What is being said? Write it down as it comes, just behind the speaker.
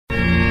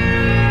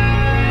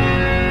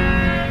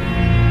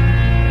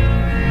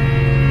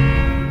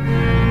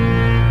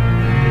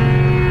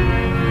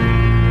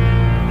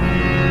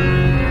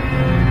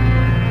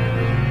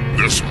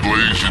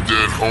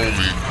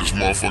homie. This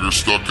motherfucker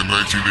stuck in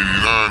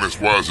 1989.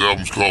 That's why his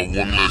album's called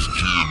One Less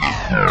Jib.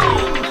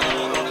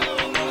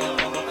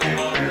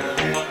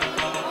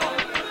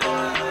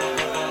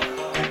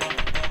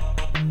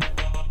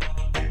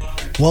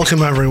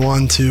 Welcome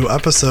everyone to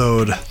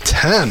episode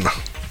 10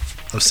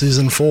 of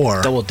season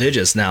 4. Double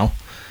digits now.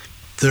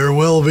 There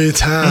will be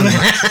 10.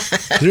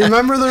 Do you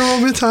remember There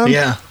Will Be 10?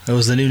 Yeah, it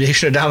was the new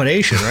Nation of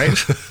Domination, right?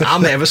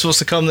 Almav was supposed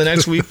to come the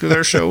next week with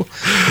our show.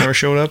 Never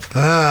showed up.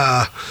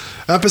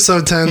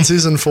 Episode 10,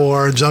 season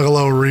 4,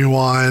 Juggalo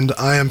Rewind.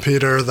 I am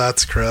Peter,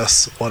 that's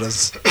Chris. What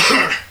is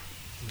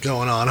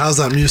going on? How's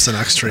that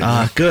Mucinex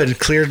treatment? Good.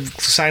 Cleared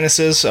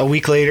sinuses a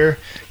week later.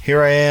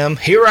 Here I am.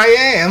 Right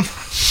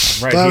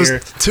that here.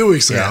 was 2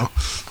 weeks ago.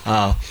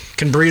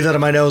 Can breathe out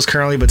of my nose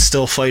currently, but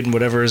still fighting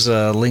whatever's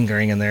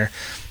lingering in there.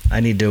 I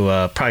need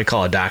to probably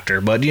call a doctor,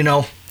 but you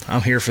know,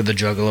 I'm here for the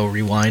Juggalo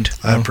Rewind.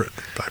 I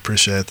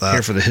appreciate that.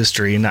 Here for the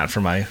history, not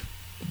for my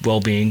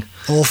well-being.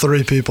 All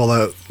 3 people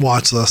that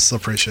watch this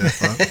appreciate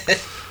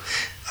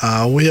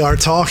that. We are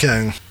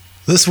talking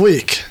this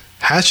week,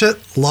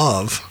 Hatchet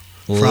Luv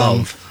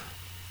from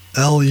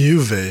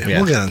LUV. Yeah.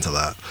 We'll get into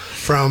that.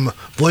 From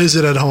Blaze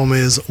Your Dead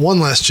Homies, One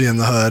Less G in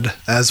the Hood,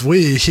 as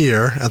we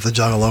here at the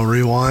Juggalo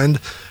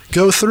Rewind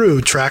go through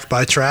track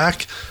by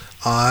track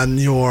on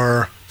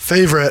your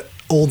favorite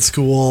old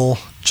school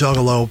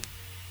Juggalo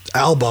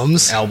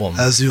albums,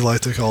 as you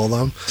like to call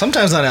them.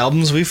 Sometimes not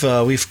albums. We've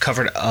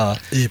covered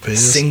EPs,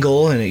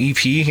 single and an EP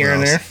here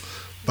and there,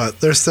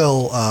 but they're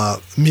still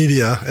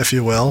media, if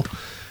you will.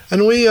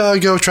 And we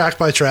go track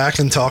by track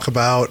and talk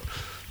about,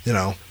 you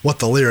know, what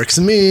the lyrics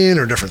mean,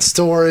 or different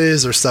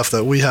stories, or stuff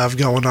that we have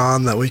going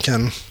on that we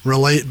can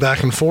relate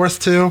back and forth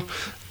to.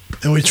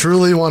 And we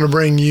truly want to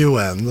bring you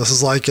in. This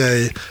is like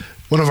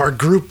one of our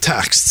group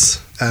texts,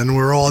 and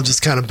we're all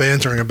just kind of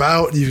bantering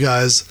about. You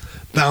guys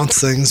bounce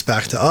things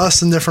back to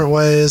us in different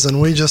ways,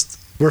 and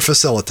we're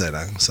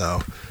facilitating.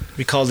 So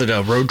we called it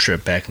a road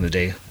trip back in the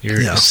day.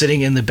 You're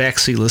sitting in the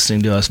backseat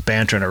listening to us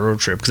banter on a road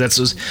trip, because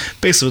that's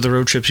basically what the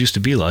road trips used to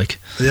be like.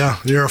 Yeah,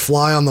 you're a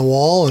fly on the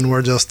wall, and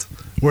we're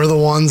the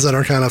ones that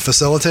are kind of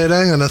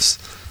facilitating, and it's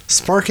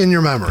sparking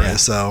your memory. Yeah.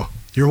 So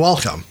you're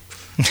welcome.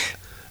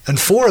 And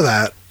for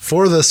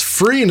this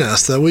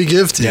freeness that we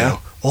give to you,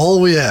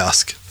 all we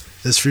ask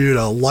is for you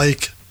to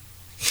like.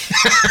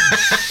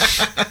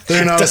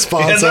 They're not a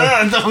sponsor.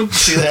 Don't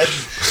do that.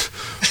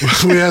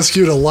 We ask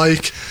you to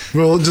like.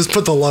 We'll just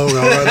put the logo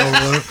right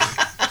over it.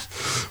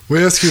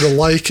 We ask you to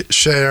like,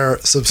 share,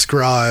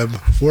 subscribe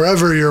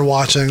wherever you're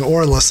watching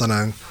or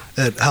listening.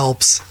 It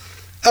helps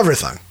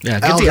everything.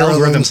 Yeah, get the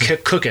algorithm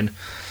cooking.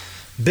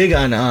 Big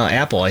on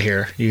Apple, I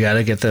hear. You got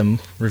to get them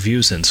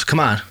reviews in. So come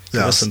on,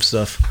 give us some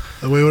stuff.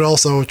 And we would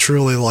also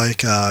truly like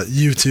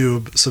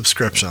YouTube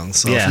subscriptions.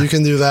 So if you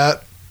can do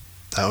that,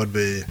 that would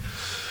be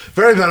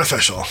very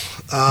beneficial.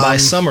 By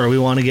summer, we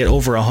want to get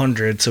over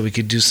 100 so we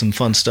could do some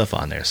fun stuff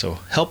on there. So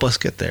help us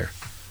get there.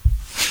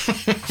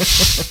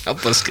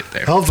 Help us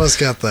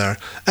get there.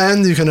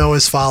 And you can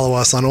always follow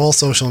us on all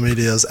social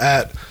medias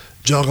at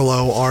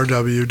Juggalo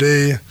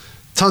RWD.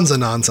 Tons of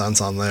nonsense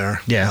on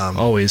there. Yeah,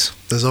 always.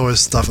 There's always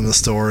stuff in the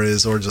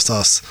stories, or just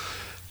us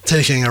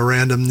taking a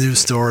random news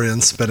story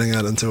and spitting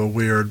it into a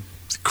weird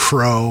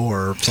crow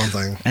or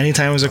something.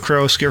 Anytime it was a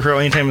crow, scarecrow,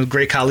 anytime a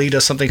Great Khali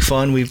does something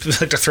fun, we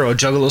like to throw a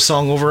Juggalo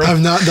song over him. I've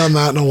not done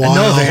that in a while.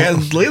 No,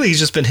 lately he's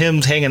just been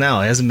him hanging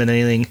out. It hasn't been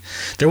anything.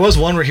 There was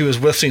one where he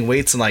was lifting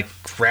weights and like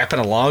rapping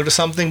along to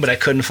something, but I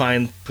couldn't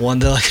find one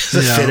to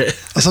fit it.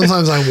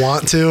 Sometimes I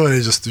want to,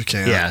 and you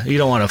can't. Yeah, you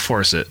don't want to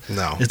force it.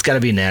 No. It's got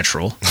to be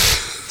natural.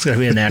 It's got to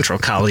be a natural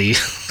Khali.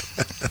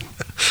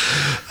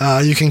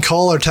 You can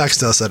call or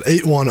text us at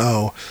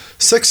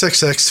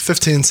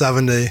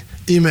 810-666-1570.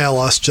 Email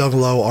us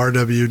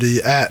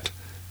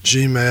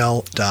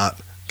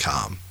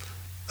juggalorwd@gmail.com.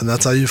 And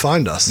that's how you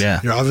find us.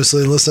 Yeah. You're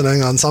obviously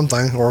listening on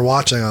something or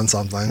watching on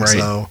something. Right.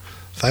 So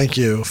thank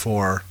you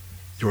for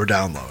your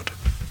download.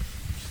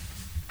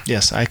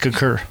 Yes, I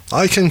concur.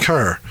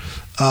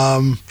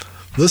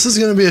 This is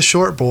going to be a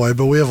short boy,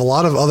 but we have a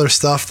lot of other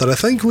stuff that I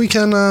think we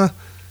can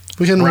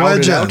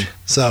wedge in.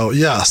 So,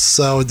 yes.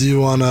 So, do you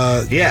want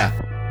to... Yeah.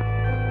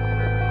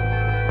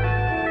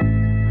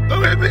 Give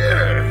me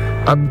beer.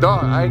 I'm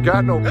done. I ain't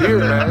got no beer,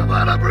 man. I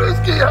want a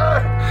brewski,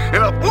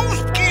 and a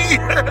boostki.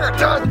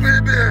 Toss me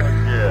a beer.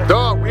 Yeah.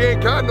 Dog, we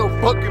ain't got no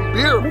fucking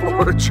beer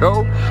for it,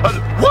 Joe.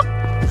 What?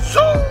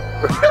 So?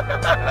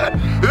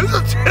 This is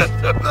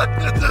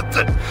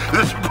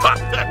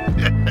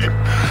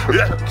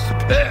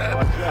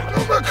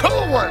a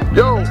cold one.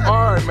 Yo,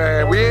 all right,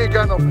 man. We ain't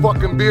got no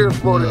fucking beer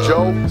for it,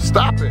 Joe.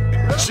 Stop it.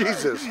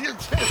 Jesus.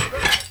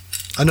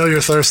 I know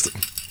you're thirsty.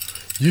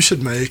 You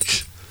should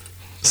make,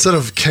 instead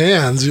of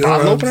cans,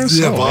 bottle openers?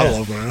 Yeah,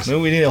 bottle openers.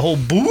 Maybe we need a whole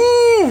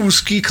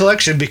boo-ski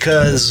collection,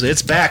 because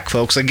it's back,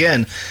 folks,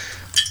 again.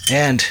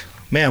 And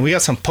man, we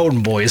got some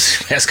potent boys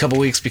the past couple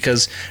weeks,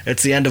 because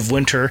it's the end of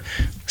winter,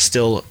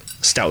 still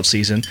stout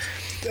season.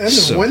 End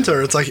of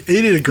winter, it's like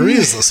 80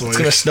 degrees this week. It's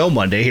going to snow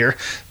Monday here.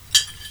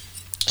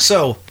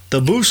 So, the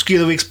Booski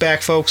of the week's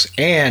back, folks,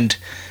 and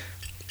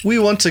we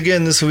once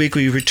again this week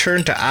we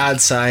returned to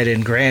Oddside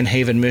in Grand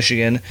Haven,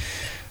 Michigan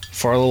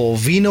for a little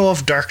Vino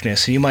of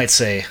Darkness. And you might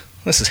say,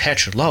 this is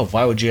Hatchet Luv.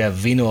 Why would you have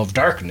Vino of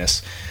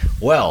Darkness?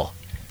 Well,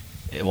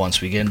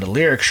 once we get into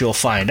lyrics, you'll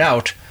find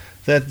out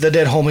that the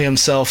dead homie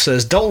himself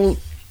says, "Don't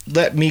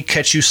let me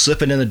catch you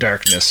slipping in the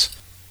darkness."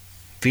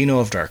 Vino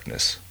of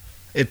Darkness.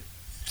 It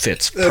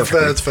fits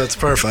perfectly. It fits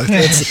perfect.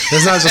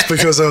 It's not just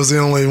because I was the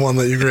only one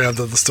that you grabbed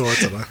at the store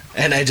today.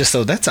 And I just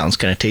thought, that sounds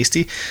kind of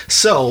tasty.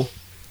 So,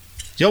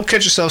 don't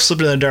catch yourself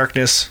slipping in the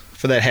darkness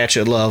for that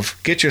Hatchet Luv.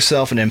 Get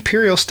yourself an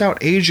Imperial Stout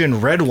aged in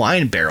red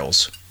wine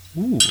barrels.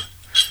 Ooh.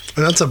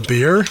 And that's a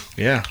beer?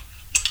 Yeah.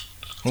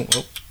 Oh.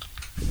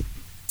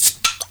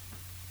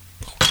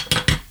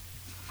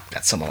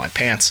 Got some on my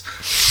pants.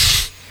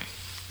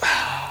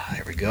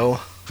 There we go.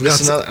 This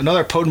is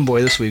another potent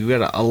boy this week. We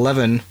got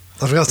 11.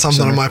 I've got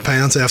something on my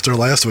pants after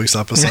last week's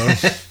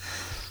episode.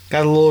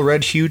 Got a little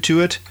red hue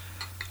to it.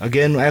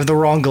 Again, I have the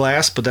wrong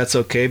glass, but that's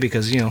okay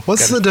because,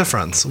 What's the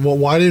difference? Well,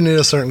 why do you need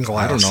a certain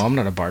glass? I don't know. I'm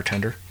not a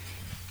bartender.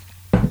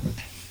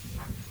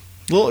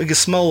 You can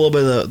smell a little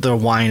bit of the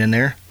wine in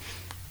there.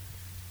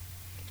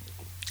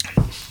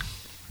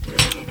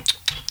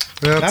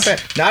 Yeah, not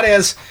bad. Not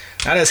as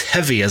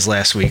heavy as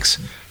last week's.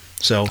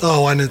 So.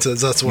 Oh, I need to.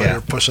 That's why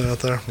you're pushing it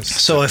there.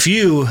 So if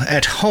you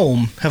at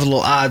home have a little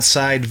odd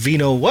side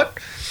Vino,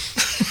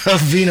 a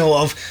Vino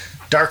of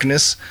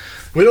Darkness.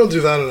 We don't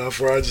do that enough.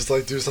 Where I just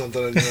do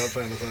something and you're not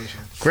paying attention.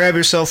 Grab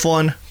yourself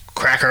one,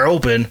 crack her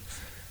open,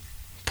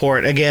 pour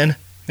it again.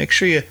 Make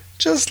sure you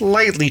just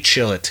lightly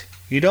chill it.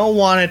 You don't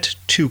want it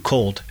too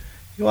cold.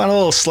 You want a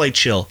little slight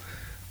chill.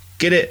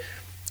 Get it,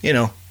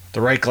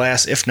 the right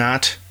glass. If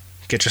not,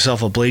 get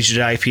yourself a Blazed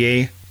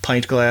IPA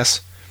pint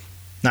glass.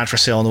 Not for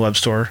sale in the web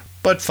store,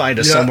 but find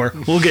us somewhere.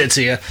 We'll get it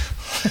to you.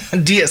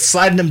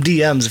 Slide in them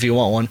DMs if you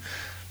want one.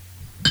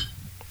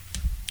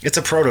 It's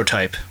a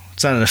prototype.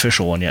 It's not an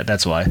official one yet.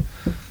 That's why.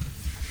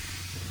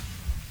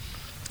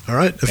 All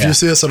right. If you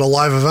see us at a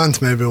live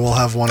event, maybe we'll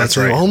have one. That's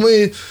or two. right.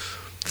 Only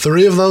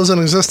 3 of those in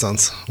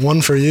existence.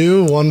 One for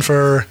you, one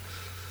for...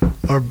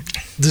 Or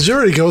did you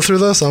already go through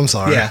this? I'm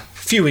sorry. Yeah, a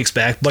few weeks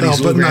back. Buddy's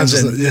but not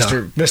just,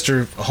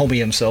 Mr. Homie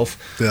himself.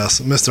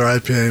 Yes, Mr.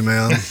 IPA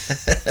man.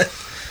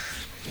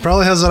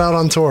 Probably has it out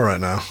on tour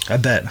right now. I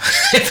bet.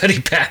 I bet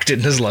he packed it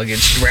in his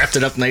luggage, wrapped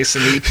it up nice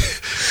and neat.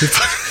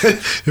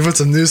 He put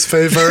some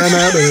newspaper in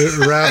it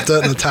and wrapped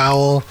it in a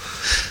towel.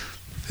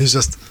 He's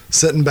just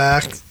sitting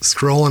back,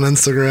 scrolling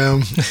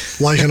Instagram,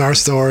 liking our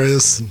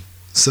stories,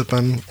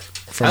 sipping.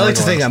 I like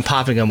to think I'm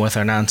popping him with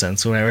our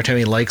nonsense. When every time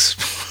he likes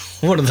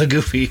one of the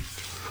goofy.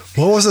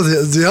 What was it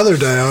the other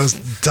day? I was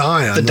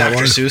dying. The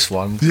Dr. Seuss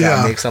one.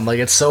 Yeah. Makes I'm like,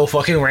 it's so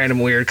fucking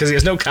random weird because he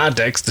has no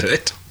context to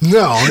it.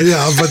 No,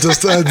 yeah, but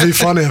just it'd be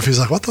funny if he's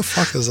like, what the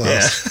fuck is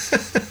this? Yeah.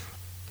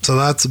 So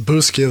that's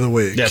Booski of the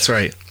week. That's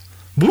right.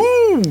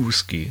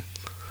 Booski.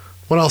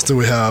 What else do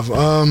we have? We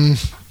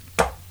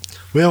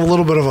have a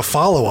little bit of a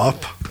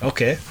follow-up.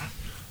 Okay.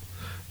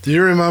 Do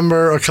you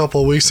remember a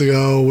couple of weeks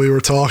ago we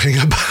were talking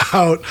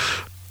about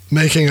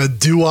making a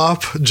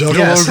doo-wop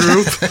juggalo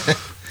group?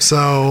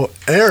 So,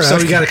 Eric... So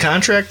we got a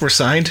contract? We're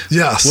signed?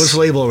 Yes. What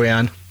label are we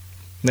on?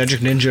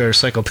 Magic Ninja or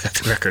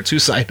Psychopathic Records? Who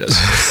signed us?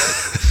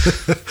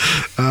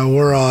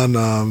 We're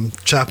on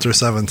Chapter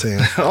 17.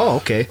 Oh,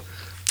 okay.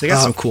 They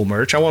got some cool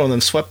merch. I want one of them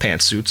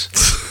sweatpants suits.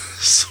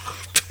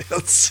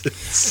 Sweatpants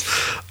suits.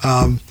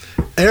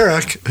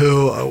 Eric,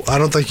 who I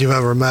don't think you've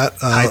ever met.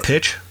 High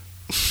pitch?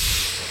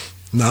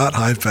 Not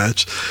high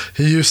pitch.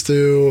 He used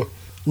to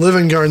live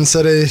in Garden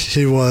City.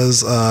 He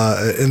was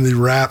in the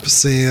rap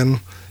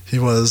scene. He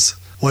was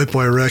White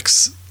Boy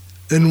Rick's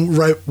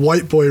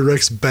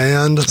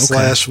band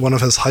 / one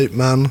of his hype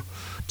men.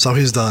 So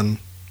he's done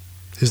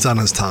his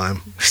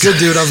time. Good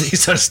dude.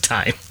 He's done his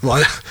time.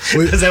 What?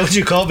 Is that what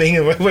you call being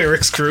in White Boy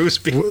Rick's crew?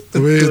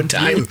 Doing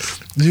time?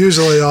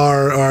 Usually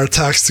our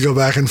texts go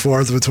back and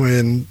forth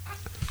between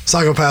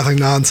psychopathic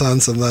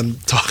nonsense and then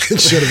talking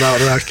shit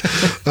about Rick.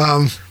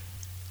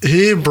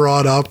 He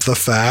brought up the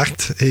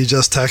fact, he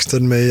just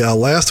texted me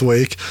last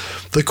week,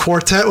 the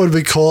quartet would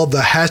be called the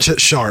Hatchet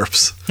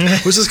Sharps,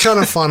 which is kind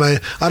of funny.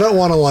 I don't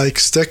want to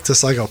stick to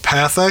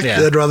psychopathic.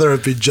 Yeah. I'd rather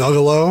it be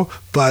juggalo,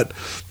 but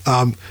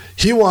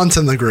he wants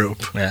in the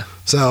group. Yeah.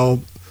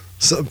 So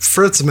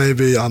Fritz may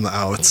be on the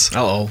outs.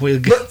 Uh-oh.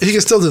 But he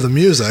can still do the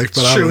music.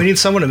 But sure, we need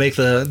someone to make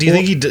the... Do you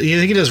think he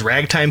does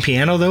ragtime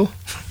piano, though?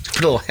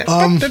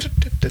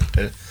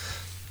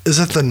 Is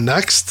it the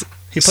next...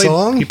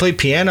 song? He played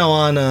piano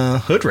on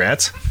Hood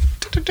Rats.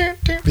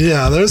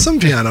 Yeah, there's some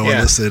piano in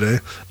the CD.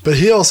 But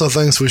he also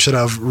thinks we should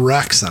have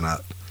Rex in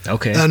it.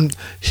 Okay. And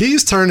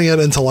he's turning it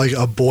into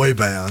a boy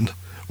band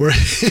where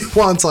he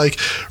wants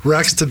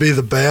Rex to be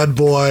the bad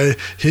boy.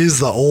 He's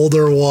the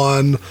older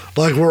one.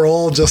 We're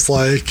all just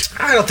I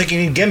don't think you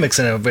need gimmicks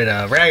in a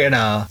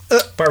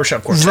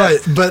barbershop quartet.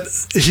 Right, but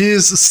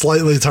he's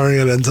slightly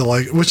turning it into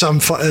which I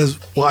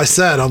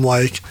said, I'm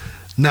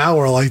now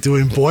we're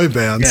doing boy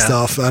band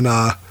stuff. And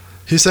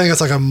he's saying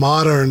it's a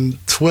modern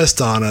twist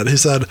on it. He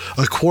said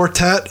a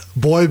quartet,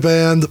 boy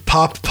band,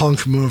 pop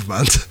punk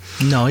movement.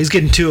 No, he's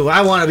getting too...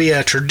 I want to be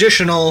a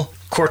traditional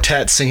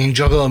quartet singing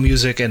juggalo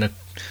music in a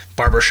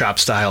barbershop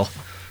style.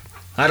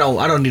 I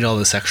don't need all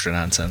this extra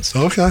nonsense.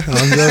 Okay,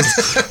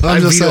 I'm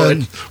just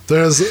saying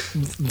there's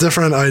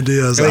different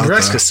ideas. I mean, out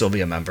Rex there. could still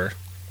be a member,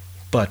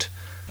 but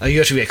you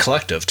have to be a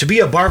collective. To be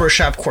a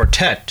barbershop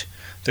quartet,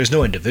 there's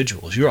no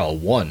individuals. You're all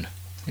one.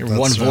 You're That's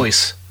one right.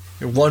 voice.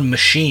 You're one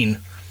machine.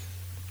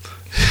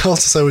 I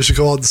also say we should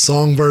call it the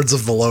Songbirds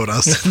of the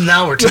Lotus.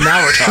 now we're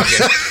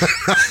talking.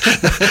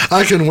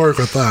 I can work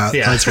with that.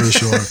 Yeah. That's for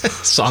sure.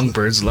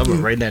 Songbirds, love it.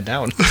 Writing that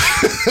down.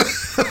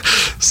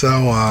 So,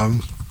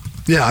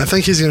 yeah, I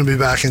think he's going to be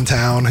back in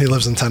town. He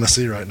lives in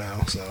Tennessee right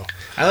now. So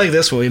I like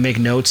this when we make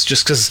notes,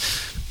 just because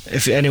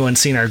if anyone's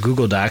seen our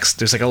Google Docs,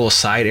 there's like a little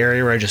side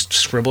area where I just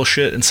scribble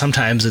shit, and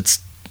sometimes it's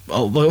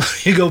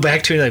you go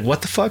back to it, like,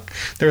 what the fuck?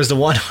 There was the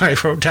one where I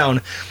wrote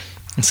down,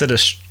 instead of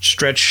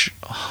stretch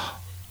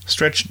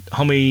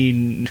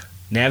homie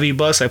Navi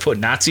bus, I put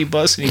Nazi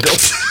bus, and you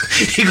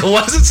go,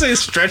 why does it say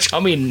stretch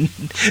homie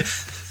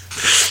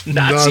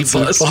Nazi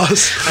bus?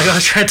 I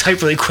gotta try to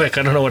type really quick.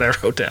 I don't know what I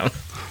wrote down.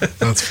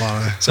 that's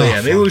funny. So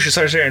yeah, maybe we should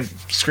start sharing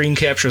screen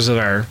captures of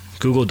our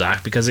Google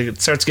Doc, because it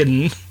starts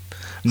getting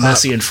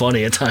messy and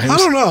funny at times. I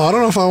don't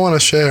know if I want to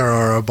share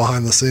our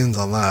behind the scenes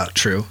on that.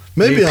 True.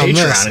 Maybe on Patreon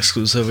this.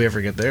 exclusive if we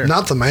ever get there.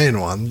 Not the main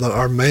one.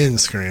 Our main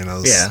screen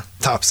is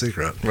top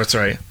secret. That's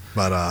right.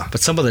 But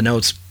some of the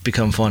notes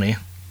become funny.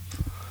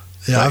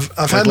 yeah,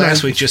 I've had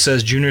last week just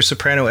says Junior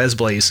Soprano as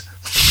Blaze.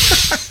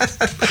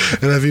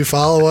 And if you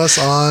follow us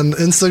on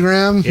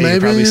Instagram, Yeah, you've maybe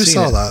probably you seen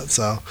saw it. that.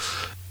 So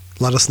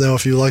let us know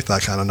if you like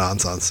that kind of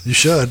nonsense. You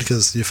should,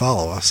 because you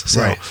follow us.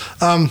 So, Right.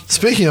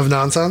 Speaking of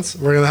nonsense,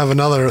 we're going to have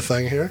another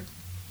thing here.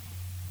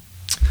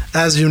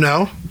 As you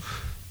know,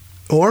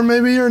 or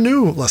maybe you're a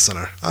new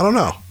listener. I don't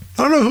know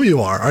who you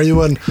are. Are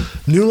you a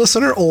new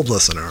listener, old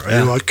listener?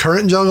 Are you a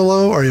current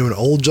juggalo? Are you an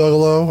old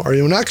juggalo? Are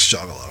you an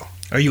ex-juggalo?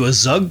 Are you a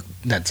Zug?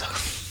 Not Zug.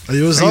 Are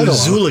you a Are you a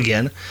Zuggalo?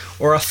 Zooligan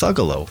or a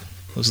Thuggalo?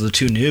 Those are the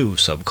two new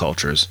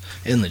subcultures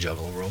in the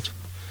Juggalo world.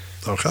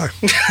 Okay.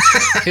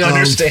 I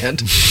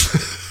understand.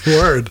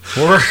 Word.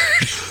 Word.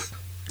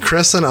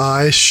 Chris and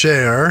I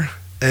share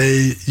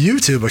a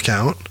YouTube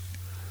account,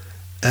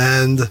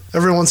 and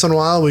every once in a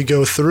while we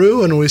go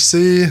through and we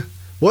see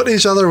what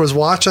each other was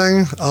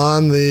watching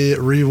on the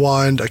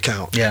Rewind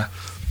account. Yeah.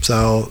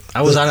 So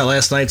I was on it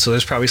last night, so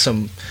there's probably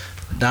some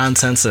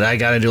nonsense that I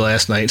got to do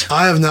last night.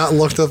 I have not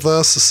looked at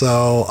this,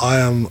 so I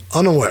am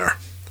unaware.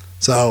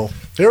 So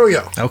here we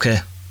go. Okay.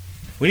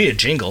 We need a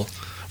jingle.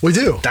 We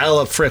do. Dial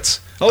up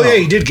Fritz. Oh, yeah,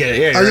 you did get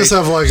it. Yeah, I right. just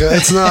have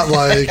it's not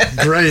like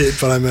great,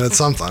 but I mean, it's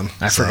something.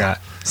 I forgot.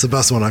 It's the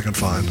best one I could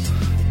find.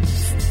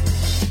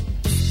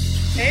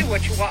 Hey,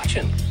 what you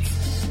watching?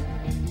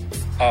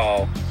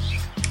 Oh,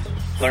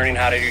 learning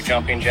how to do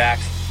jumping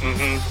jacks?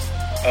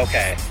 Mm-hmm.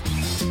 Okay.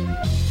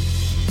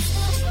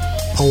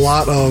 A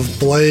lot of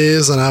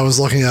Blaze, and I was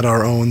looking at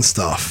our own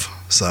stuff.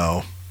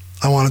 So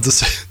I wanted to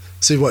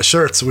see what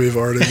shirts we've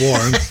already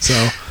worn.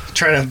 So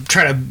Try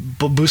to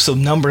boost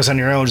some numbers on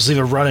your own. Just leave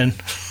it running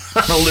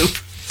on a loop.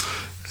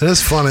 it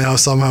is funny how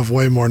some have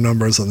way more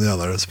numbers than the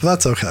others, but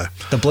that's okay.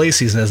 The Blaze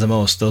season has the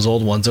most. Those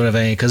old ones don't have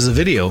any because of the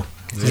video.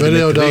 The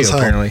video does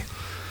help. apparently.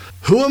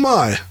 Who am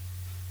I?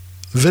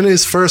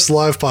 Vinny's first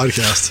live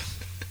podcast.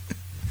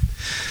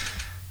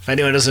 If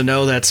anyone doesn't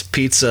know, that's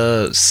Pete's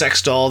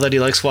sex doll that he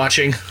likes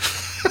watching.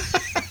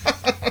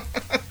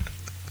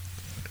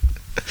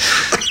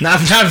 Not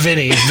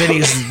Vinny.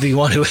 Vinny's the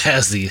one who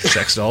has the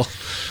sex doll.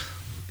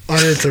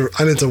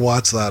 I need to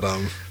watch that.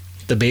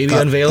 The baby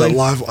That unveiling.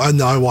 live.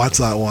 I watched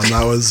that one.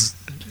 That was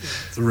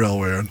real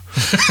weird.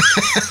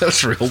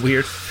 That's real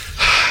weird.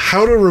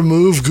 How to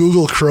remove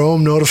Google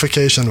Chrome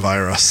notification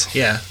virus.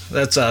 Yeah,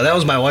 that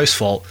was my wife's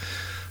fault.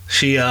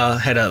 She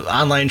had an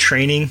online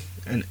training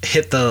and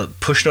hit the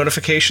push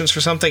notifications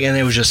for something, and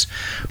it was just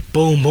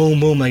boom, boom,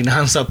 boom, like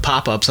nonstop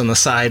pop-ups on the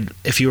side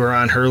if you were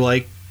on her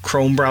like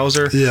Chrome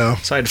browser. Yeah.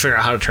 So I had to figure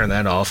out how to turn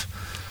that off.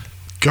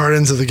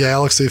 Guardians of the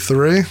Galaxy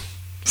 3,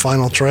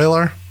 final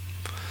trailer.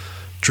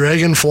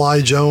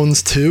 Dragonfly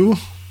Jones 2.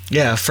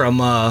 Yeah, from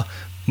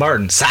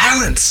Martin.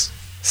 Silence!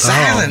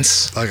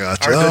 Silence! I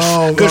got you.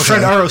 Our good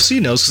friend okay. ROC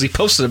knows because he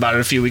posted about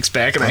it a few weeks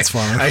back, and That's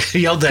fine. I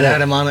yelled that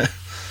at him on it.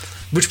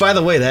 Which, by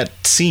the way, that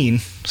scene...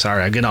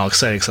 Sorry, I'm getting all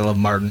excited because I love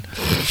Martin.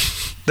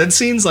 That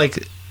scene's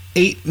like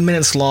 8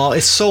 minutes long.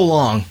 It's so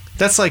long.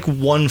 That's like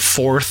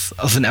 1/4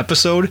 of an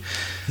episode.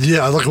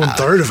 Yeah, like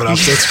 1/3 of it.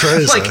 That's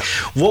crazy. Like,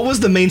 what was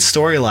the main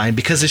storyline?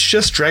 Because it's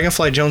just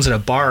Dragonfly Jones in a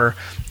bar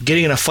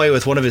getting in a fight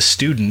with one of his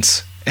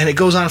students, and it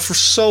goes on for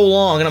so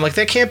long. And I'm like,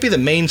 that can't be the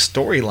main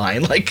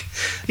storyline. Like,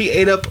 he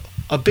ate up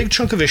a big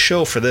chunk of his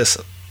show for this.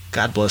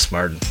 God bless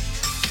Martin.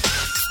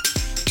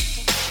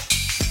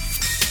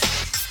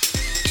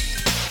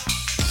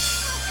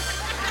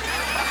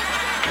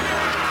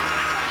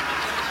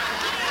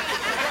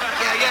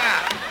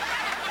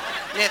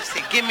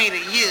 Nipsey, give me the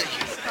usual.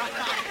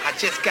 I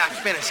just got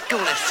finished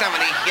schooling some of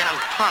these young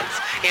punks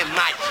in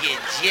my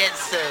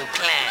jiu-jitsu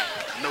class.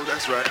 No,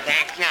 that's right.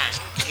 That's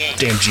right. Yeah.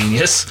 Damn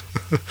genius.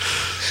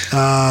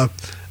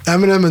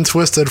 Eminem and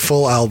Twisted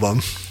full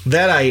album.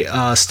 That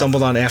I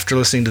stumbled on after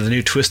listening to the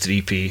new Twisted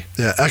EP.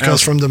 Yeah,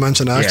 Echoes from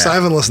Dimension X. Yeah. I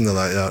haven't listened to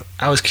that yet.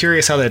 I was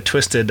curious how that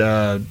Twisted...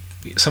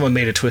 someone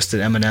made a Twisted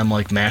Eminem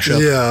like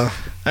mashup. Yeah.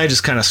 I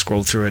just kind of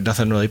scrolled through it.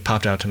 Nothing really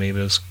popped out to me, but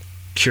it was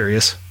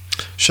curious.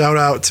 Shout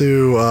out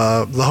to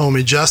the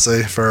homie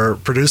Jesse for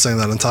producing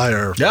that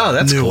entire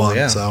that's new cool, one.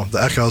 yeah. So,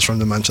 the Echoes from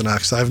Dimension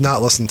X. I have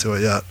not listened to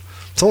it yet.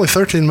 It's only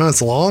 13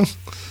 minutes long.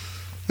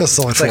 It's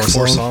only It's like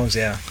four songs,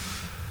 yeah.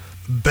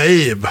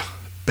 Babe.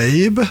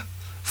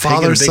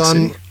 Father,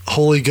 Son, City.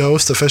 Holy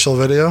Ghost official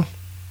video.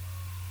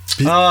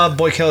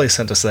 Boy Kelly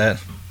sent us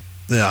that.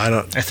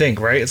 Yeah, I think,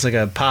 right? It's like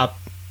a pop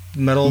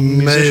metal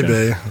musician.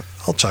 Maybe.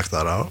 I'll check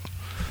that out.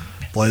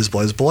 Blaze,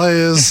 Blaze,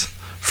 Blaze.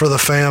 For the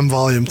Fam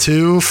Volume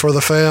 2. For the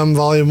Fam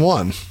Volume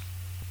 1.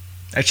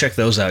 I checked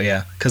those out,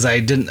 yeah. Because I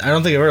don't think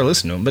I've ever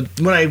listened to them.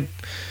 But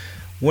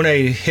when I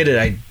hit it,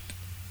 I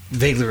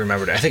vaguely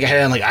remembered it. I think I had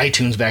it on like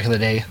iTunes back in the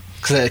day.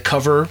 Because I had a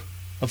cover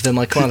of them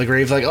like coming out of the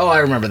grave. Like, oh, I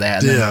remember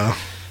that. And then,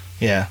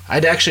 yeah.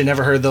 I'd actually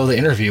never heard, though, the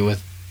interview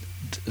with...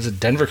 Is it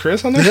Denver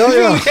Chris on there?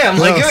 Yeah. I'm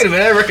like, wait a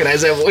minute, I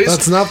recognize that voice.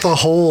 That's not the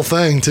whole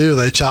thing, too.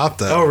 They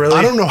chopped it. Oh, really?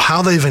 I don't know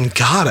how they even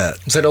got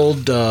it. Was that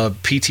old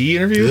PT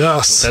interview?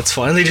 Yes. That's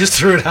fun. They just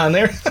threw it on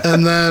there.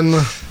 And then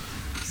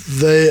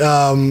they,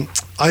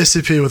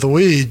 ICP with a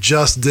We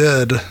just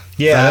did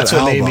that's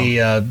what album. made me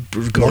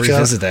go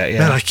revisit that, yeah.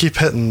 Man, I keep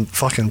hitting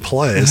fucking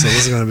play, so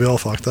this is going to be all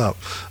fucked up.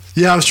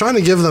 Yeah, I was trying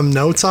to give them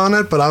notes on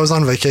it, but I was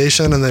on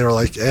vacation and they were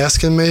like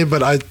asking me,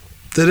 but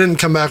they didn't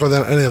come back with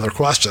any other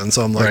questions.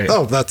 So I'm like,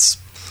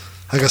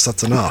 I guess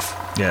that's enough.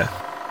 Yeah.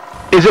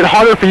 Is it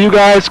harder for you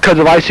guys because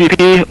of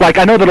ICP? Like,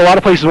 I know that a lot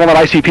of places won't let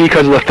ICP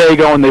because of the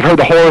Fago and they've heard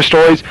the horror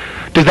stories.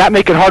 Does that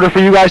make it harder for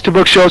you guys to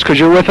book shows because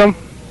you're with them?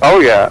 Oh,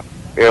 yeah.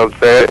 You know what I'm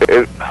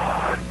saying?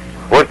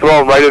 We're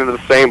thrown right into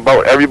the same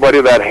boat. Everybody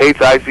that hates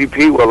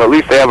ICP, well, at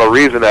least they have a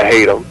reason to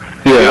hate them.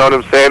 Yeah. You know what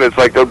I'm saying? It's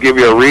like they'll give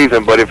you a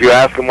reason, but if you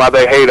ask them why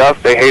they hate us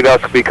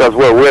because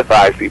we're with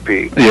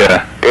ICP.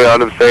 Yeah. You know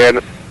what I'm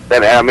saying?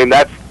 And, I mean,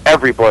 that's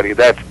everybody.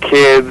 That's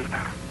kids,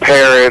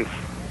 parents,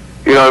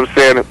 you know what I'm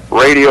saying?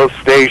 Radio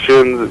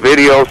stations,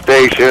 video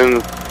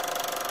stations.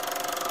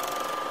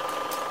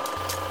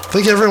 I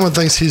think everyone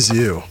thinks he's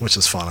you, which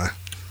is funny.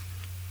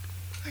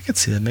 I could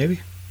see that, maybe.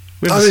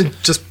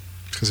 Just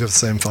because you have the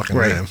same fucking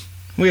name.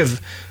 We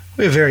have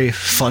very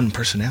fun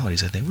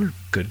personalities, I think. We're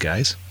good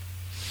guys.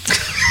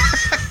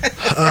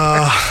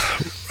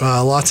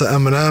 Lots of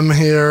Eminem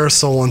here.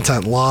 Soul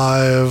Intent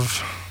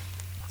Live.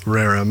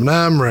 Rare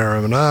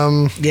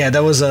Eminem. Yeah,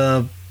 that was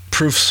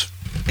Proof's...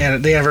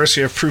 And the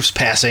anniversary of Proof's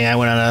passing, I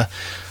went on a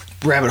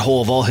rabbit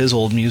hole of all his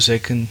old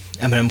music and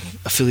Eminem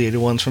affiliated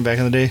ones from back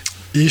in the day.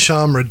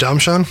 Isham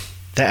Redemption.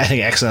 That I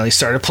think accidentally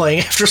started playing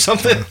after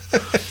something.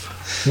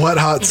 Wet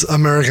Hot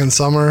American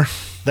Summer.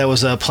 That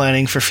was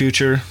planning for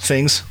future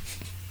things.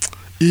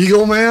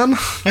 Eagle Man.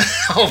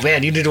 Oh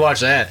man, you need to watch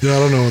that. Yeah, I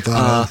don't know what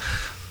that is.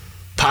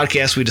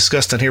 Podcast we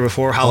discussed on here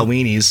before,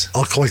 Halloweenies.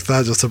 I'll click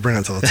that just to bring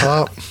it to the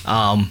top.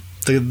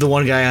 The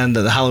one guy on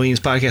the Halloweenies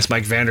podcast,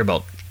 Mike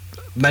Vanderbilt,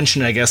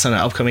 mentioned, I guess, on an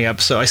upcoming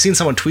episode. I seen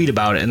someone tweet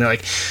about it, and they're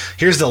like,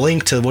 "Here's the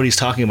link to what he's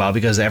talking about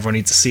because everyone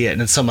needs to see it."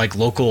 And it's some like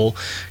local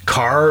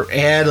car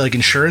ad, like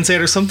insurance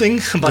ad or something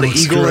about an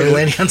eagle like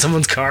landing on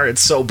someone's car.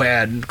 It's so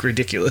bad and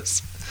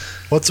ridiculous.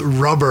 What's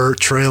Rubber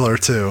Trailer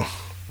 2?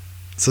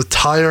 It's a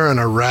tire and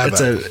a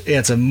rabbit.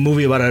 It's a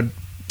movie about a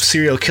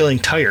serial killing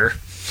tire.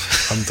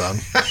 I'm done.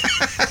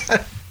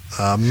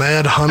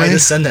 Mad Honey. I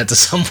just send that to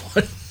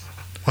someone.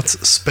 What's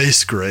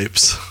Space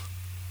Grapes?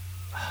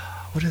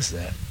 What is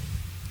that?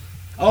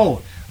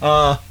 Oh,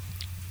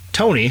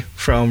 Tony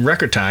from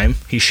Record Time,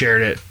 he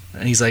shared it,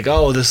 and he's like,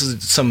 oh, this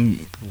is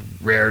some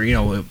rare,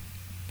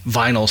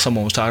 vinyl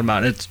someone was talking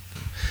about, and it's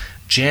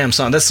jam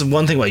song. That's the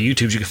one thing about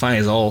YouTube you can find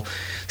is all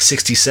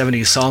 60s,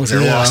 70s songs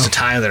that are lost to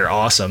time that are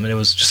awesome, and it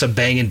was just a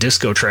banging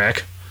disco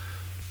track.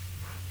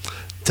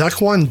 Deck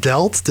One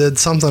Delt did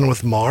something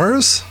with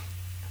Mars?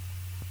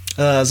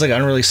 It was like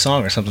an unreleased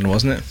song or something,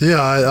 wasn't it?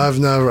 Yeah, I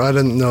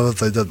didn't know that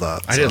they did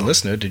that. I didn't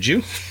listen to it, did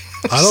you?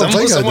 I don't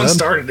think someone I did.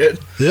 started it.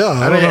 Yeah,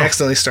 I don't know.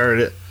 accidentally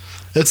started it.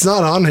 It's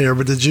not on here,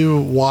 but did you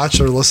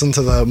watch or listen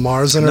to the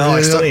Mars interview? No,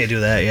 I still need to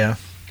do that, yeah.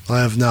 I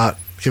have not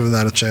given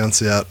that a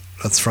chance yet.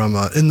 That's from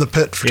In the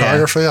Pit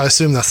Photography. Yeah. I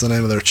assume that's the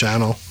name of their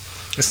channel.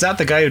 It's not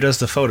the guy who does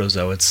the photos,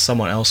 though. It's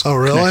someone else. Oh,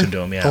 really? Connected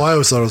to him, yeah. Oh, I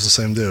always thought it was the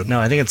same dude. No,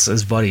 I think it's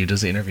his buddy who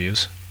does the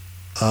interviews.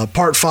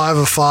 Part 5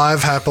 of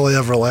 5, Happily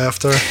Ever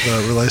After,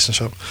 the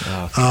relationship.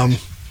 Oh, okay.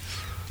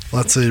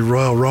 Let's see,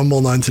 Royal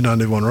Rumble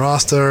 1991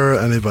 roster,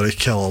 Anybody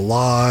Kill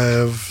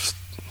Alive,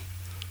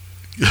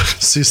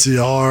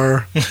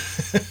 CCR,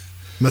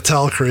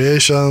 Mattel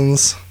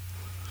Creations,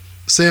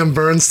 Sam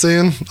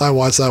Bernstein. I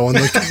watched that one.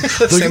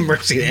 Sam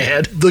Bernstein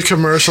ad. The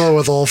commercial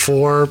with all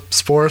 4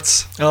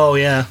 sports. Oh,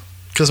 yeah.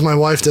 Because my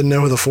wife didn't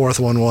know who the 4th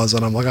one was,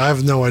 and I'm like, I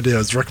have no idea.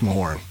 It's Rick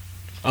Mahorn.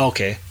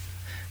 Okay.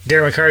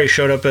 Darren McCarty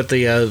showed up at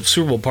the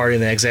Super Bowl party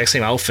in the exact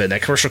same outfit.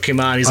 That commercial came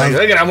on. He's like,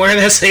 look, I'm wearing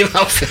that same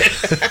outfit.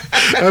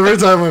 Every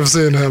time I've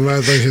seen him, I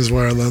think he's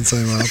wearing that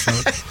same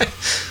outfit.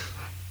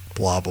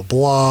 blah, blah,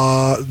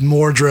 blah.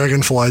 More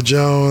Dragonfly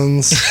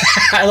Jones.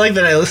 I like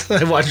that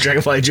I watch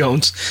Dragonfly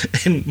Jones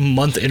in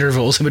month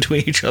intervals in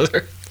between each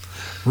other.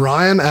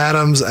 Ryan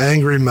Adams'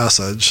 angry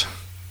message.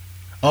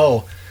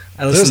 Oh,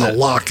 there's a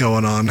lot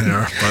going on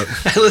here.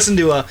 But I listened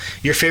to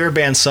Your Favorite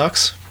Band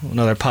Sucks,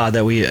 another pod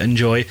that we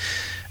enjoy.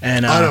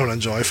 And I don't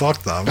enjoy.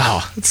 Fuck them.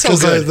 Oh, it's so good.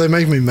 Because they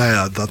make me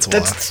mad. That's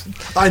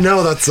why. I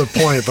know that's the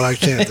point, but I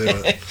can't do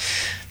it.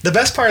 The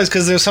best part is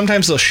because there's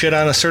sometimes they'll shit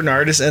on a certain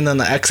artist, and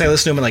then I listen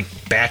to them in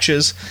like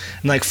batches,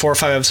 and like 4 or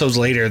 5 episodes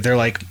later, they're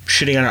like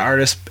shitting on an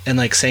artist and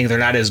like saying they're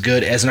not as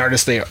good as an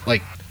artist they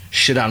like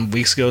shit on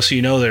weeks ago. So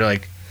they're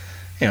like,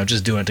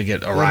 just doing it to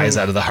get a rise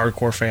out of the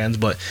hardcore fans.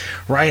 But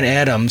Ryan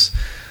Adams,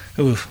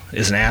 who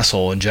is an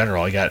asshole in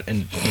general,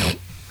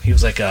 he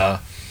was like a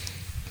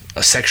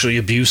sexually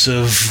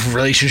abusive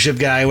relationship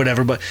guy,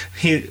 whatever. But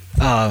Greg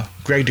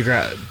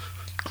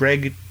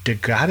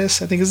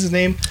DeGratis, I think is his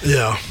name.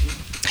 Yeah.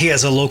 He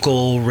has a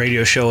local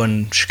radio show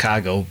in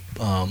Chicago,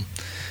 and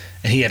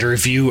he had a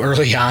review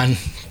early on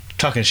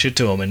talking shit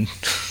to him, and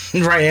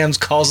Ryan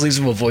Adams leaves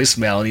him a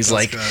voicemail, and he's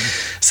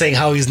saying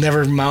how he's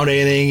never mounted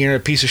anything, you're a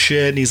piece of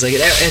shit, and he's like,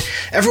 and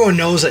everyone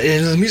knows that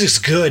the music's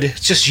good,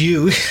 it's just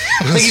you.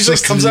 He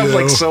just comes up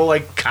like so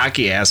like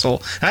cocky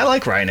asshole. And I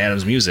like Ryan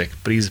Adams' music,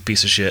 but he's a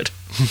piece of shit.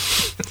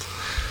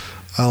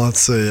 Let's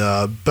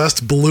see.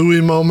 Best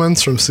Bluey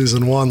moments from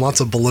season 1.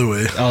 Lots of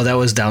Bluey. Oh, that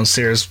was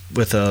downstairs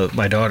with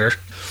my daughter.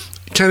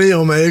 Kenny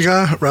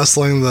Omega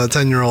wrestling the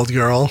 10-year-old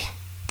girl.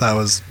 That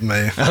was me.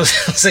 I was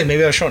going to say,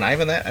 maybe I was showing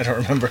Ivan that. I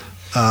don't remember.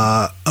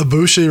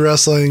 Ibushi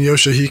wrestling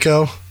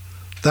Yoshihiko.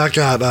 That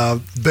got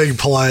a big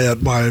play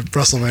at my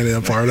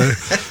WrestleMania party.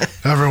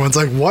 Everyone's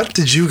like, what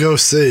did you go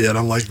see? And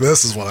I'm like,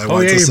 this is what I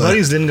went to see. Your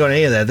buddies didn't go to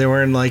any of that. They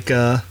weren't like...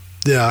 Yeah.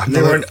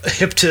 They weren't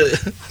hip to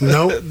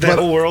that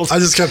whole world. I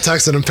just kept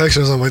texting them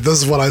pictures. I'm like, this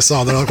is what I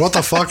saw. They're like, what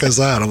the fuck is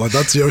that? I'm like,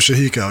 that's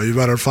Yoshihiko. You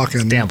better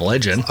fucking... Damn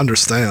legend.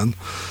 Understand.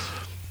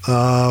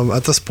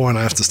 At this point,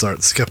 I have to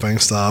start skipping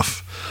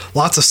stuff.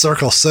 Lots of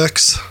Circle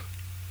 6.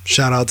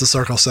 Shout out to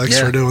Circle 6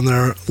 for doing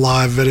their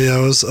live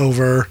videos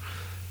over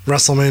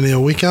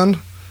WrestleMania weekend.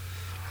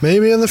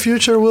 Maybe in the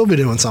future we'll be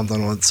doing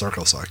something with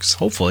Circle 6.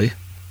 Hopefully.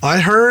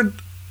 I heard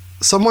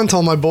someone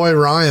told my boy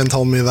Ryan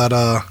told me that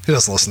he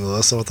doesn't listen to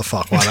this, so what the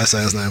fuck? Why'd I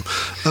say his name?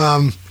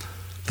 That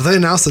they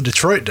announced the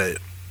Detroit date.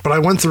 But I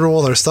went through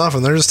all their stuff,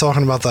 and they're just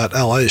talking about that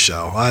LA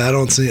show. I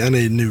don't see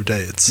any new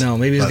dates. No,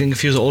 maybe he's getting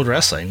confused with Old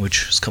Wrestling,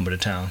 which is coming to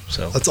town.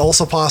 So that's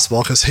also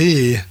possible, because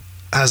he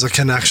has a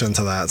connection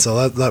to that.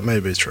 So that may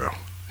be true.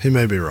 He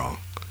may be wrong.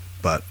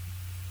 But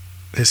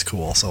he's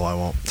cool, so I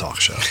won't talk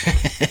shit.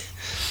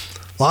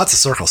 Lots of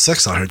Circle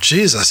 6 on here.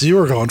 Jesus, you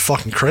were going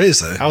fucking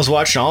crazy. I was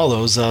watching all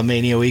those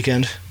Mania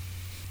weekend.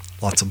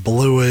 Lots of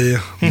Bluey.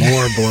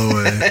 More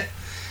Bluey.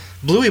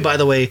 Bluey, by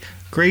the way,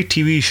 great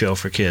TV show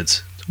for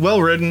kids.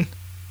 Well written.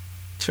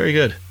 It's very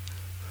good.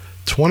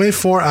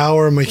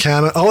 24-hour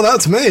mechanical... Oh,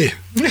 that's me.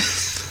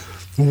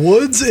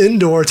 Woods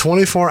Indoor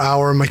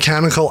 24-hour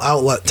mechanical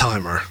outlet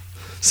timer.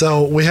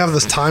 So we have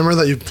this timer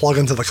that you plug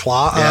into the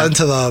clock,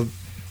 into the,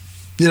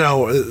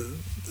 your,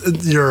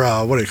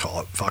 what do you call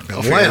it? Fucking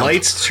lamp. Your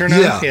lights turn on?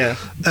 Yeah.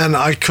 And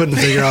I couldn't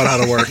figure out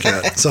how to work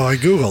it. So I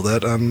Googled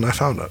it and I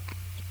found it.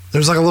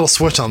 There's like a little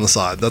switch on the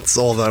side. That's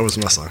all that was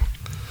missing.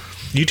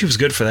 YouTube's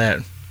good for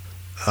that.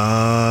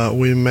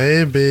 We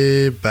may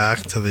be back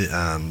to the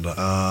end.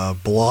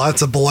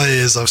 Lots of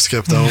Blaze I've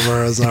skipped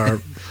over as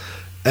our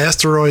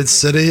Asteroid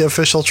City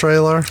official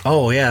trailer.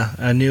 Oh, yeah.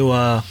 A new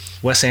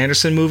Wes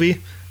Anderson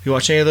movie. You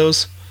watch any of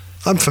those?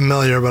 I'm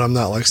familiar, but I'm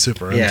not like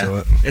super into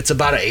it. It's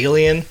about an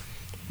alien,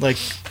 like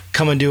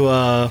coming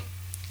to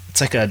it's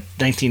like a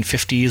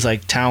 1950s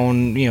like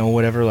town,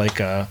 whatever, like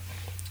what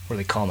do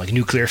they call them, like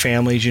nuclear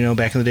families,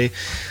 back in the day.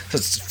 So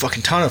it's a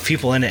fucking ton of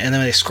people in it, and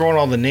then they scroll on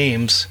all the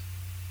names.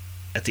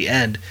 At the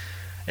end,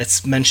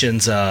 it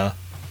mentions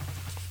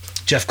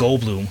Jeff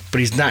Goldblum, but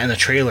he's not in the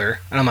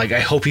trailer. And I'm like,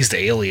 I hope he's the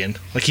alien.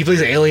 Like, he plays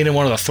the alien in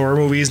one of the Thor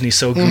movies, and he's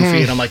so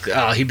goofy. And I'm like,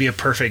 oh, he'd be a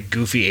perfect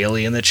goofy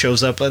alien that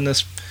shows up in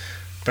this.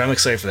 But I'm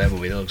excited for that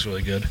movie. That looks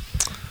really good.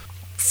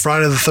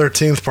 Friday the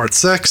 13th, Part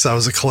 6. That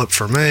was a clip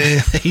for me.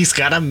 He's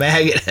got a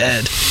maggot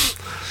head.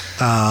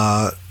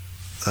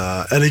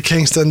 Eddie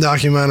Kingston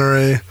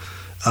documentary.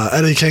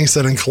 Eddie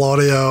Kingston and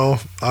Claudio.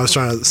 I was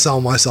trying to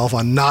sell myself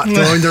on not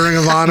going to Ring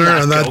of Honor,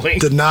 and that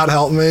did not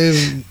help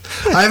me.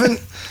 I haven't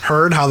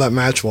heard how that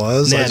match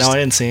was. I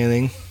didn't see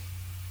anything.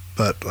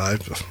 But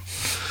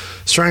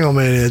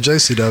Stranglemania,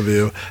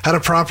 JCW, had to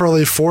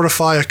properly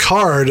fortify a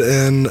card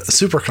in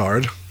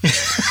Supercard.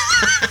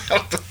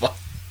 What the fuck?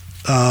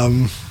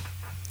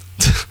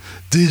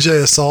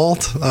 DJ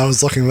Assault. I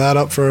was looking that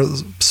up for a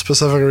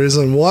specific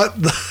reason. What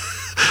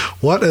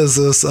is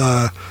this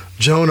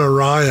Jonah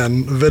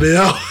Ryan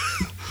video?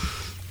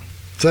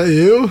 Is that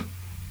you?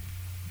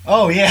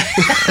 Oh, yeah.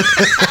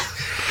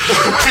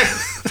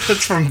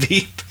 That's from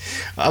Veep.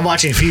 I'm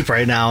watching Veep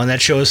right now, and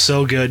that show is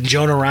so good.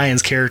 Jonah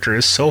Ryan's character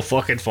is so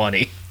fucking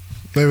funny.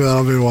 Maybe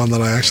that'll be one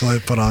that I actually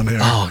put on here.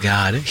 Oh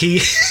God,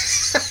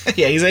 he's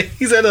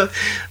at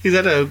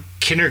a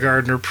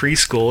kindergarten or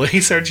preschool, and he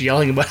starts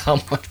yelling about how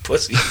much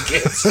pussy he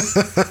gets.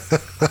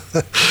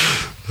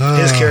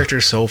 His character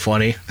is so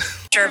funny.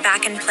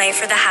 Back in play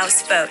for the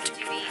House vote.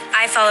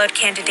 I followed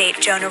candidate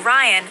Jonah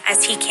Ryan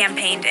as he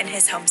campaigned in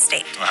his home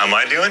state. Well, how am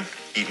I doing?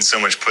 Eating so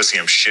much pussy,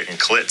 I'm shitting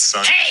clits,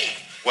 son. Hey!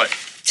 What?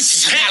 This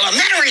is an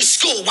elementary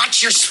school.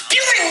 Watch your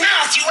spewing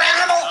mouth, you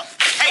animal!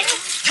 Hey,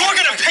 you're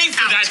gonna pay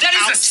for that. That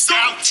is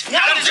assault.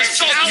 That is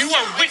assault. You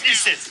are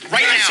witnesses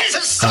right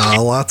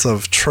now. Lots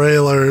of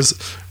trailers.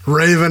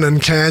 Raven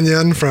and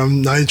Canyon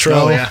from Nitro.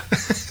 Oh, yeah.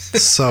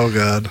 So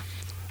good.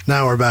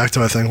 Now we're back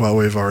to, I think, what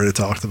we've already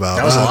talked about.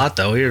 That was a lot,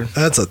 though. Here.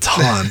 That's a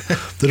ton.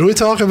 Did we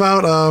talk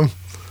about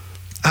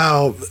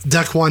how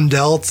Deck One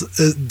Delt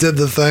did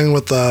the thing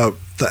with the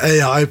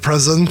AI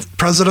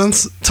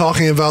presidents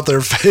talking about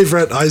their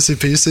favorite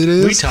ICP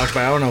CDs? We talked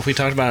about it. I don't know if we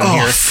talked about it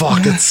here. Oh,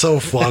 fuck. It's so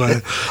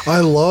funny.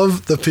 I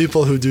love the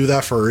people who do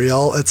that for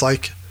real. It's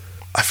like,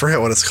 I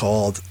forget what it's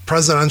called.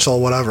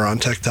 Presidential whatever on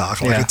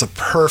TikTok. Like, it's a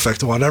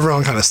perfect one.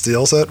 Everyone kind of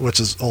steals it, which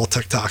is all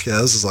TikTok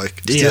is like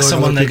stealing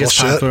someone that gets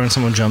shit. popular and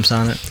someone jumps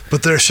on it.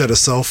 But their shit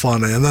is so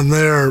funny. And then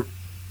their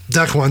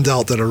Deck One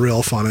Delt did a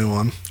real funny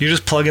one. You're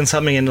just plugging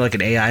something into like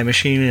an AI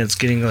machine and it's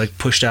getting like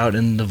pushed out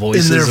in the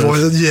voices. In their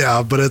voices,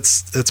 yeah, but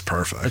it's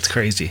perfect. It's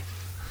crazy.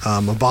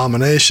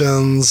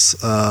 Abominations,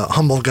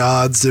 Humble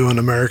Gods doing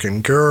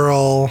American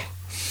Girl.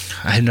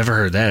 I've never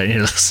heard that.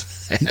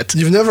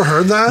 You've never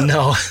heard that?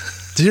 No.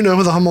 Do you know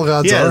who the Humble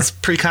Gods are? Yeah, it's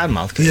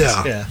pre-Cottonmouth.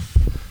 Yeah.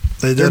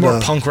 They're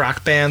more punk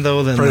rock band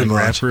though than like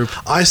rap group.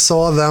 I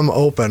saw them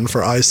open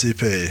for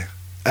ICP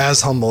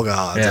as Humble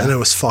Gods, and it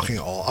was fucking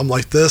all. I'm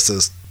like, this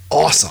is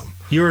awesome.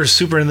 You were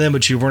super into them,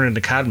 but you weren't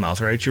into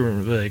Cottonmouth, right? You were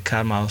really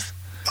Cottonmouth.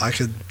 I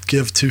could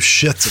give two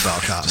shits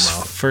about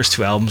Cottonmouth. First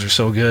two albums are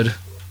so good.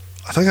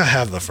 I think I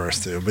have the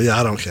first two, but yeah,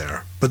 I don't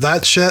care. But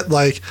that shit,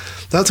 like,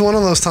 that's one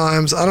of those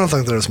times. I don't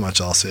think there's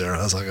much else here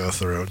as I go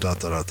through.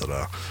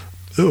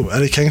 Ooh,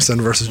 Eddie Kingston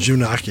versus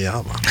Jun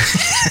Akiyama.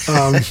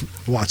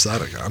 Watch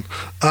that again.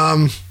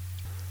 I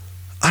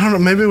don't know.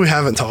 Maybe we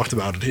haven't talked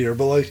about it here,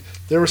 but like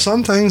there were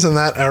some things in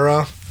that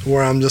era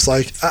where I'm just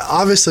like,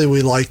 obviously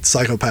we liked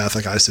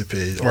Psychopathic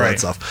ICP, all that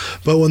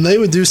stuff. But when they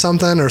would do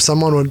something or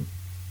someone would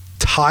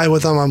tie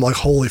with them, I'm like,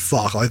 holy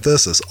fuck, like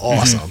this is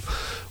awesome.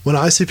 When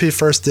ICP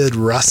first did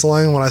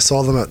wrestling, when I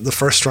saw them at the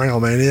first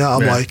Stranglemania,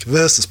 I'm like,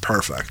 this is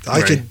perfect.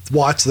 I could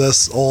watch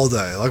this all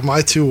day. Like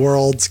my two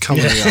worlds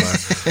coming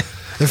together.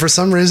 And for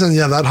some reason,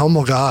 that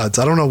Humble Gods,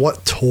 I don't know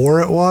what tour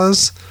it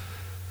was.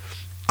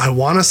 I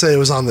want to say it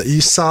was on the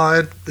east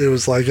side. It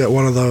was like at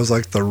one of those,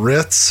 like the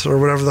Ritz or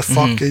whatever the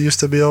fuck it used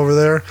to be over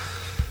there.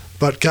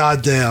 But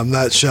goddamn,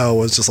 that show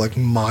was just like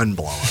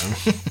mind-blowing.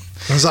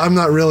 Because I'm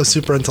not really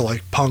super into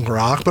like punk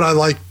rock, but I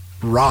like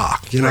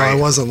rock. You know, I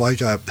wasn't like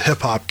a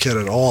hip-hop kid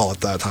at all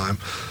at that time.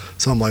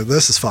 So I'm like,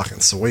 this is fucking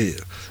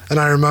sweet. And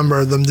I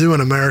remember them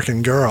doing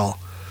American Girl.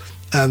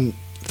 And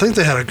I think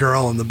they had a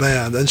girl in the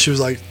band, and she was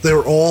like, they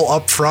were all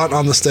up front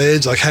on the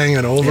stage, like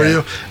hanging over you,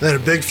 and they had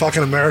a big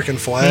fucking American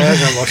flag.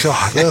 And I'm like,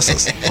 oh, this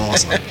is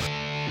awesome.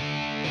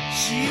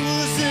 She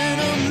was an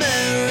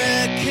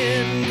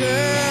American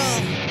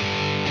girl,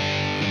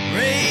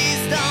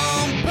 raised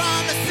on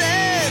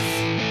promises.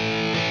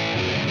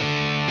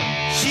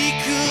 She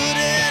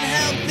couldn't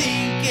help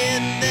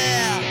thinking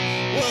there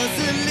was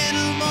a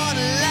little more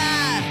to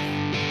life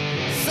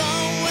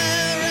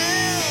somewhere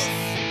else.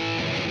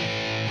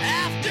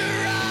 After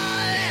all,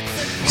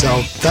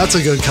 so that's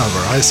a good cover.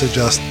 I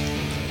suggest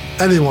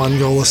anyone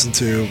go listen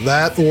to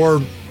that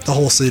or the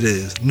whole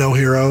CD. No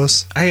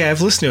Heroes.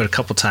 I've listened to it a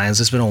couple times.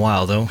 It's been a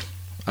while though.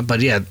 But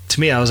yeah, to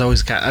me, I was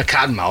always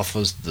Cottonmouth.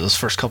 Was those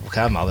first couple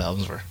Cottonmouth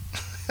albums were.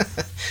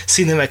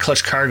 Seen them at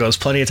Clutch Cargo's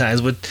plenty of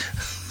times with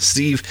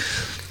Steve.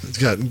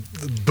 Got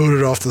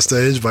booted off the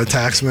stage by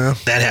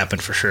Taxman. That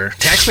happened for sure.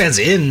 Taxman's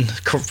in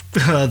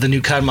the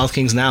new Cottonmouth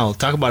Kings now.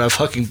 Talk about a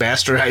fucking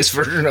bastardized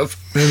version of.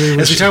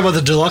 As we talk about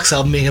the deluxe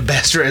album being a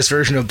bastardized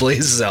version of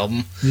Blaze's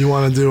album. You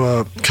want to do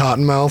a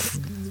Cottonmouth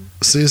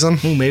season?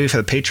 Ooh, maybe for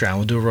the Patreon,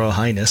 we'll do a Royal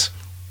Highness.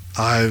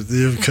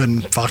 You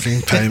couldn't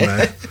fucking pay me.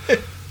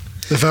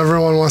 If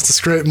everyone wants to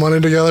scrape money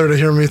together to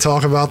hear me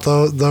talk about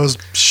those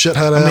shithead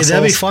assholes. I mean,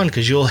 that'd be fun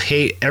because you'll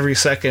hate every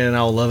second and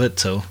I'll love it,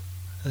 so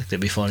I think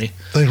that'd be funny.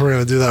 I think we're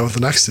going to do that with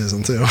the next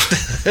season, too.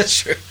 That's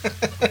true.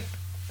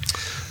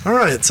 All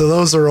right, so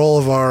those are all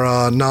of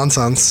our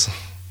nonsense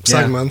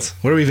segments.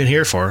 What are we even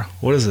here for?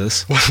 What is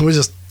this? We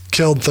just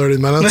killed 30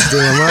 minutes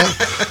doing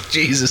that.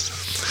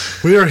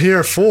 Jesus. We are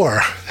here for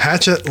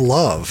Hatchet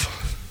Luv.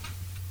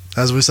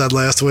 As we said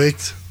last week,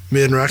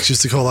 me and Rex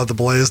used to call that the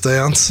Blaze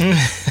Dance.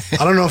 I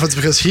don't know if it's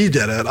because he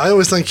did it. I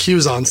always think he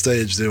was on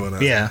stage doing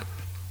it. Yeah.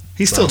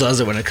 He still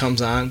does it when it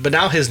comes on. But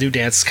now his new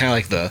dance is kind of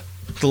like the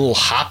little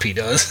hop he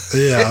does.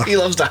 Yeah. He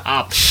loves to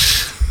hop.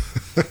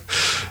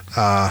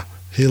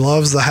 He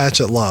loves the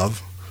Hatchet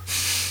Luv.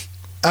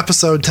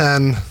 Episode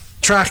 10,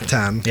 track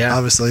 10,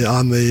 obviously,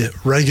 on the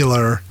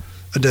regular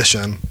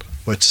edition,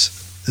 which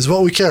is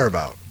what we care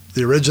about.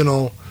 The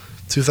original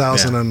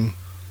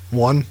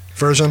 2001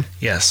 version.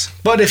 Yes.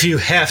 But if you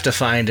have to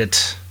find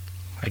it,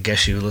 I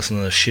guess you listen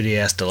to the shitty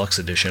ass deluxe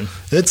edition.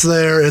 It's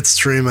there. It's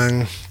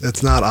streaming.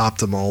 It's not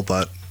optimal,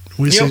 but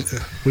we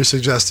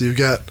suggest you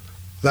get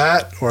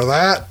that or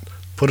that.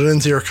 Put it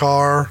into your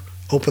car.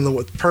 Open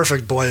the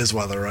perfect blaze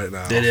weather right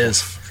now. It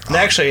is. And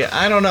actually,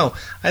 I don't know.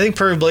 I think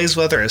perfect blaze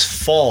weather is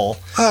fall,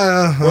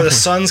 where the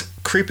sun's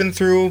creeping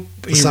through.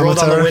 You roll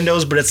down the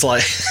windows, but it's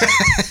like,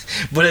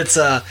 rolling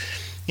down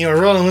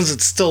the windows.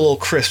 It's still a little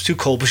crisp, too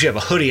cold, but you have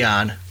a hoodie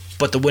on.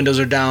 But the windows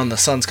are down, the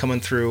sun's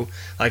coming through,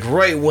 like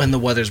right when the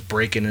weather's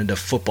breaking into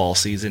football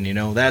season.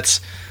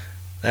 That's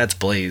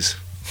Blaze.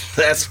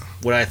 That's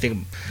what I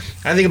think.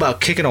 I think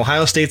about kicking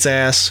Ohio State's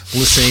ass,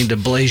 listening to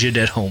Blaze Ya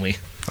Dead Homie.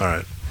 All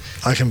right,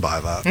 I can buy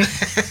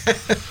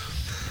that.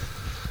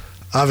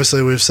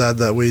 Obviously, we've said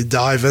that we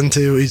dive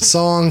into each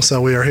song,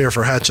 so we are here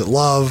for Hatchet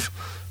Luv.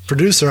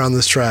 Producer on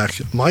this track,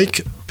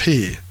 Mike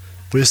P.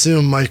 We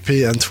assume Mike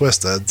P and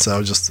Twisted,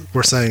 so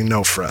we're saying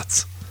no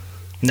frets.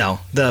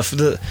 No,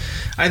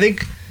 I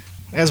think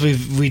as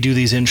we do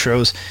these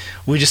intros,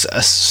 we just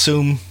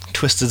assume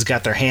Twisted's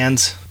got their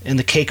hands in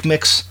the cake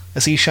mix,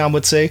 as Esham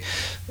would say.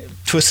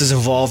 Twisted's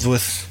involved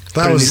with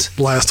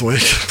last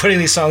week. Putting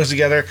these songs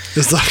together.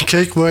 Is the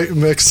cake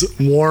mix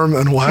warm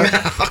and wet?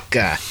 Oh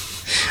God.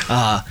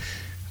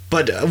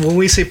 But when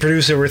we say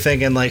producer, we're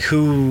thinking like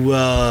who's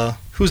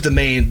the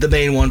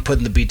main one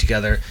putting the beat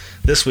together.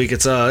 This week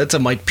it's a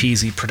Mike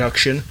Peasy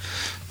production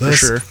for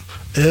sure.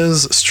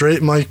 Is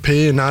straight Mike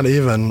P, not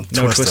even Twisted.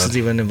 No Twisted's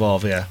even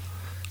involved, yeah.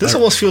 This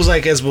almost feels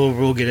like, as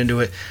we'll get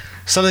into it,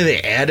 something they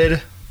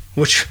added,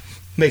 which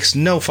makes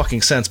no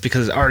fucking sense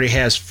because it already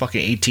has fucking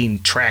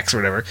 18 tracks or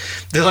whatever.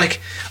 They're like,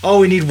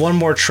 oh, we need one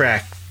more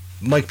track.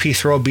 Mike P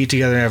throw a beat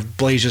together and have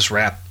Blaze just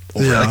rap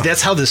over it. Like,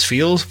 that's how this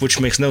feels, which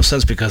makes no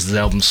sense because the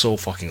album's so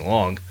fucking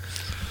long.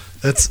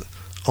 It's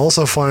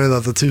also funny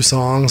that the two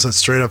songs that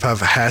straight up have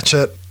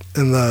Hatchet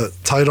in the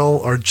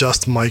title are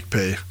just Mike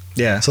P.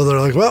 Yeah. So they're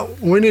like, well,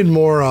 we need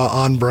more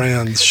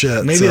on-brand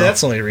shit. Maybe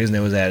that's the only reason it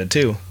was added,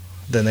 too.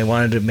 Then they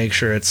wanted to make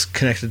sure it's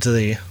connected to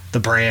the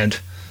brand.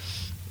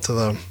 To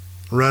the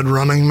Red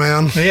Running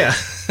Man? Yeah.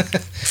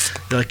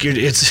 They're like,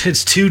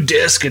 it's too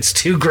disc, it's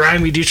too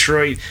grimy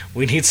Detroit.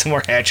 We need some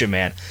more Hatchet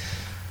Man.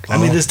 I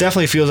mean, this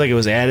definitely feels like it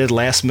was added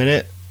last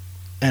minute.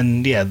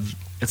 And, yeah,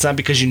 it's not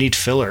because you need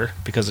filler,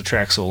 because the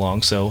track's so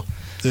long, so...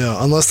 Yeah,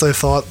 unless they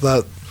thought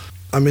that...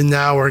 I mean,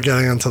 now we're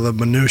getting into the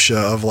minutia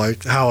of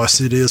like how a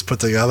CD is put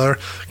together.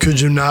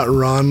 Could you not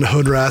run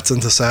Hood Rats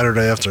into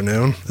Saturday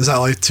Afternoon? Is that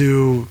like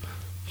two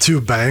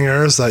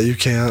bangers that you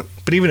can't?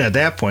 But even at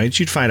that point,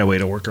 you'd find a way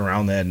to work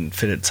around that and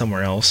fit it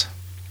somewhere else.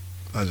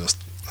 I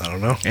don't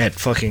know. At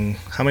fucking,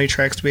 how many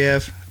tracks do we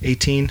have?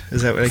 18?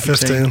 Is that what I keep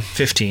saying?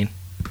 15.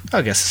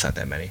 I guess it's not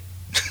that many.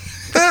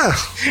 Yeah.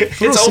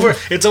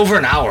 It's over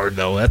an hour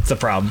though. That's the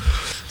problem.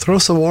 Throw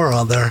some more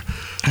on there.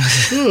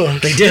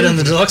 They did in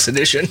the deluxe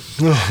edition.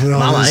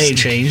 Mama ain't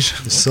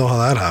changed. Saw how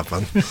that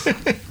happened.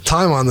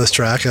 Time on this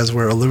track, as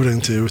we're alluding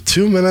to,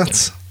 2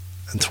 minutes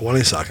and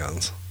 20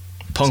 seconds.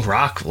 Punk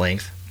rock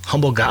length.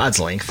 Humble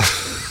God's length.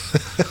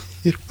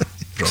 You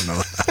don't know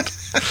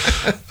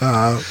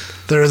that.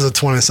 There is a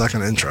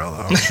 20-second intro,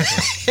 though.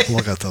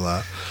 We'll get to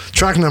that.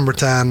 Track number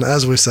 10,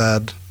 as we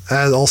said,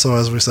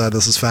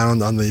 this is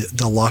found on the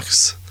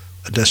deluxe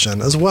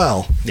edition as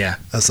well. Yeah.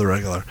 As the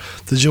regular.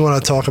 Did you want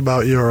to talk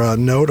about your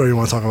note, or you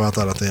want to talk about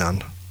that at the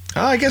end?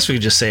 I guess we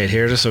could just say it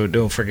here, just so we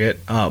don't forget.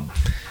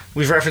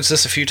 We've referenced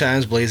this a few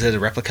times. Blaze had a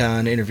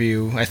Replicon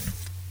interview. I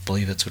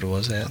believe that's what it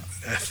was at.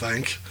 I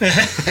think.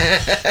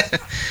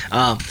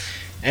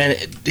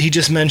 And he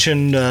just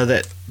mentioned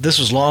that this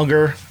was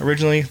longer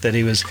originally, that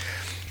he was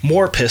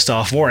more pissed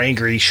off, more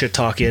angry,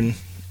 shit-talking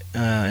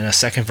in a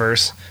second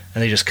verse,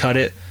 and they just cut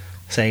it,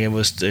 saying it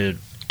was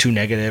too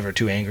negative or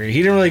too angry. He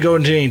didn't really go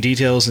into any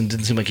details and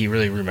didn't seem like he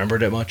really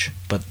remembered it much,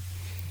 but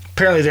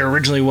apparently there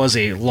originally was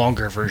a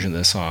longer version of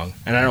this song,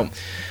 and I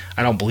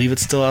don't believe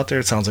it's still out there.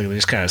 It sounds like they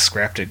just kind of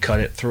scrapped it, cut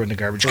it, threw it in the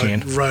garbage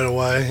can right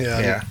away.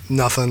 Yeah.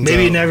 Nothing.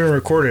 Maybe he never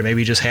recorded it.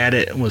 Maybe he just had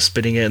it and was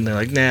spitting it, and they're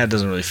like, nah, it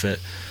doesn't really fit.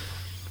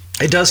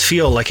 It does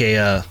feel like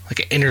an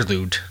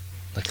interlude.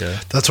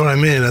 That's what I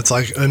mean. It's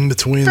like in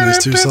between these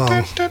two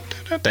songs.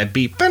 That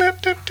beat.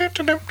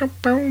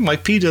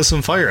 Mike P does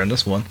some fire on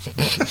this one.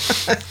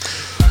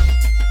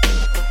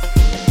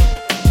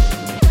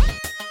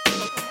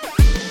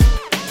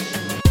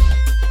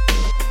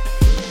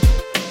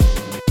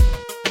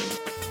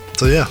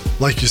 So yeah,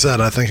 like you said,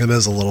 I think it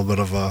is a little bit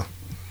of a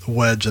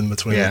wedge in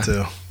between the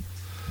two.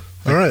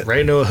 All right. Right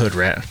into a hood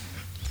rat.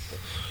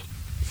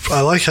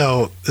 I like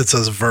how it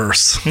says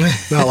verse.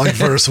 Not like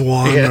verse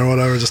 1 or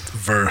whatever, just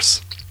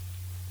verse.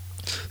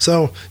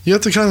 So you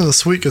have to kind of the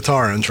sweet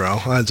guitar intro.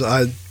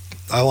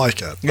 I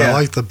like it. Yeah. I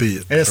like the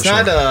beat. And it's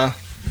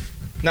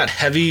not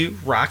heavy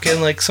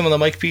rocking like some of the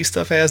Mike P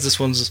stuff has. This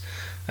one's,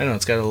 I don't know,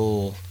 it's got a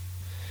little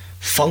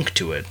funk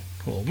to it.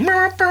 You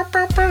know,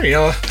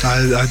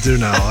 I do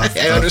know.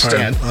 I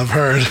understand. I've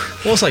heard.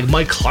 Almost like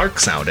Mike Clark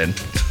sounding.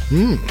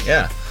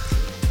 Yeah.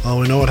 Well,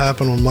 we know what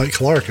happened when Mike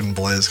Clark and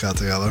Blaze got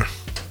together.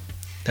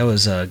 That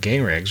was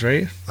Gang Rags,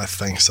 right? I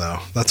think so.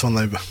 That's when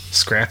they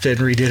scrapped it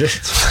and redid it.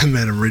 I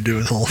made him redo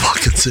his whole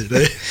fucking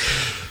CD.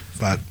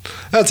 But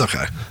that's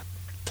okay.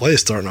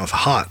 Play's starting off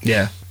hot.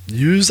 Yeah.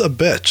 Use a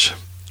bitch.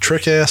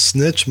 Trick ass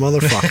snitch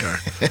motherfucker.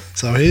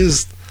 So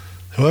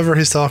whoever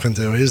he's talking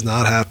to, he's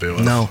not happy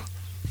with. No.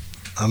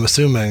 I'm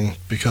assuming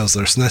because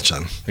they're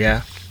snitching.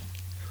 Yeah.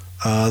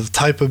 The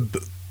type of...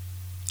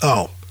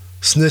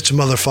 snitch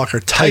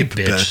motherfucker type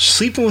bitch.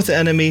 Sleeping with the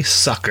enemy,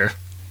 sucker.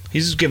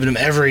 He's just giving him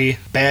every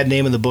bad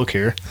name in the book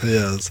here. He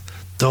is.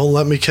 Don't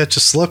let me catch you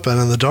slipping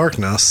in the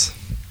darkness.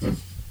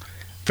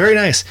 Very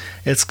nice.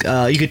 It's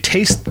you could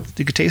taste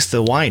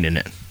the wine in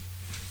it.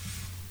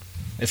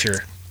 If you're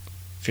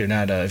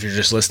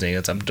just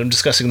listening, I'm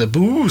discussing the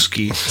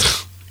booski.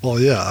 Well,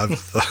 yeah.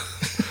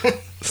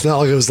 It's not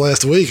like it was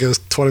last week. It was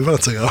 20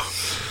 minutes ago.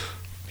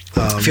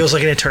 Feels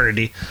like an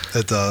eternity.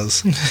 It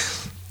does.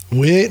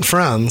 We ain't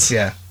friends.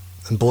 Yeah.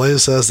 And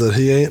Blaze says that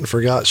he ain't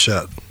forgot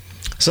shit.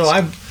 So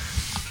I'm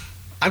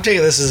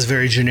taking this as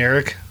very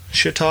generic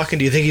shit talking.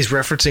 Do you think he's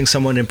referencing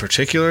someone in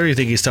particular? You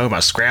think he's talking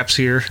about Scraps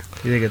here?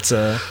 You think it's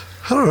I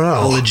don't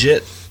know. A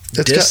legit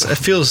diss? It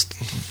feels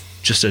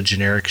just a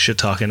generic shit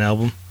talking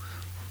album.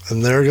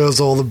 And there goes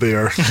all the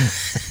beer.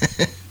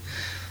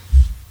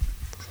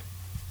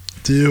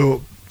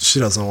 She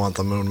doesn't want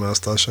the moon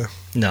mist, does she?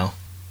 No.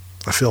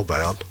 I feel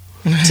bad.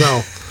 So,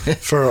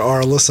 for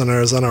our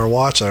listeners and our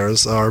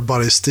watchers, our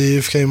buddy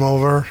Steve came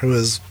over, who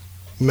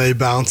may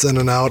bounce in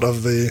and out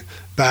of the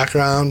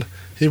background.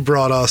 He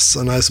brought us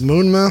a nice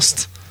moon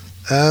mist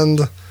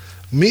and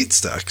meat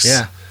sticks.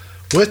 Yeah.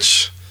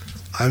 Which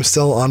I'm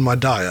still on my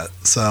diet,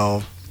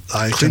 so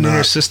I cleaning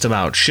your system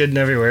out, shitting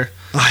everywhere.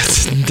 I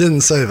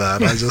didn't say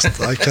that.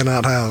 I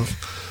cannot have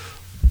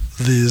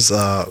these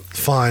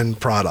fine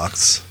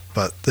products,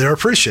 but they're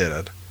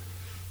appreciated.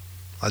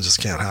 I just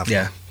can't have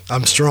them.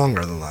 I'm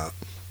stronger than that.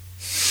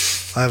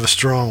 I have a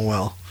strong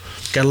will.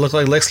 Gotta look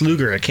like Lex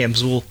Luger at Camp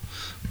Zool.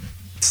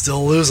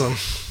 Still losing.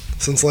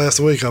 Since last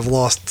week, I've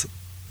lost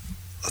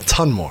a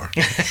ton more.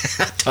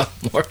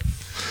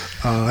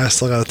 I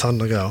still got a ton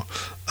to go.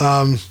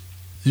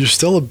 You're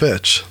still a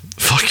bitch.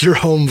 Fuck your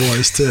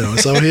homeboys, too.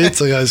 So he hates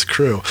the guy's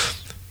crew.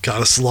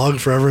 Got a slug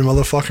for every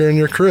motherfucker in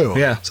your crew.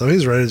 Yeah. So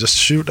he's ready to just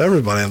shoot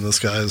everybody in this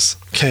guy's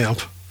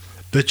camp.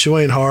 Bitch, you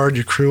ain't hard.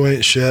 Your crew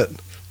ain't shit.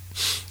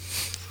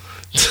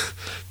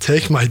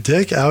 Take my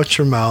dick out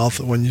your mouth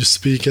when you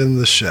speak in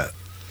the shit.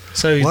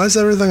 So why is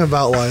everything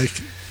about like...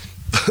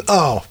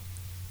 Oh.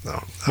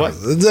 No. What?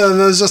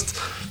 There's just...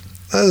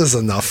 That is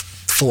enough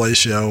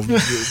fellatio.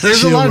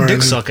 There's a lot of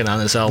dick sucking on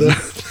this album.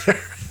 There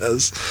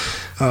is.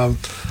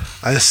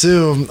 I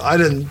assume... I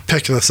didn't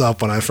pick this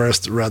up when I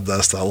first read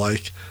this, that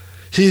like...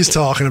 He's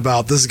talking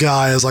about this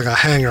guy is like a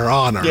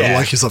hanger-oner. Yeah.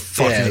 Like he's a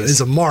fucking... he's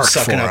a mark for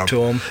him. Sucking up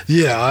to him.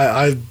 Yeah,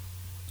 I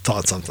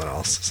thought something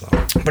else. So.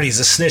 But he's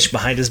a snitch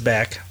behind his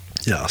back.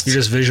 Yes. You're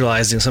just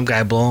visualizing some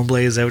guy blowing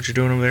Blaze. Is that what you're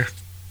doing over there?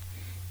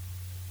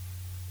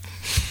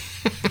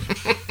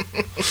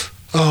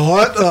 Oh,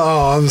 what?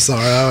 Oh, I'm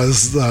sorry. I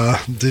was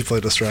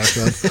deeply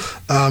distracted.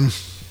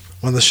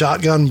 When the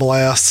shotgun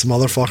blasts,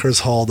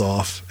 motherfuckers hauled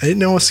off. Ain't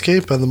no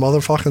escaping the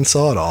motherfucking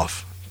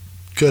sawed-off.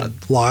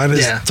 Good line.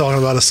 He's talking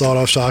about a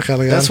sawed-off shotgun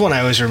again. That's one I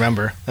always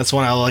remember. That's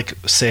one I like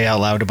say out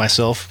loud to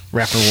myself,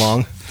 rapping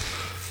along.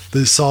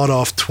 They sawed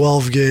off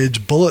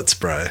 12-gauge bullet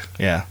spray.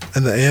 Yeah.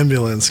 And the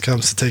ambulance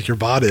comes to take your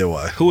body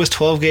away. Who was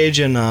 12-gauge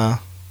in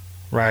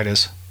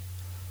Riders?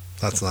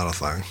 That's not a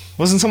thing.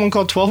 Wasn't someone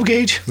called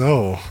 12-gauge?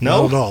 No.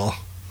 No? Not at all.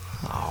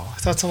 Oh, I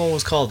thought someone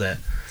was called that.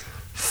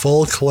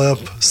 Full clip,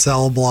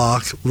 cell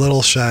block,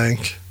 little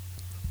shank.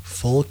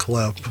 Full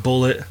clip.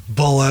 Bullet.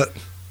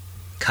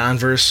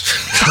 Converse.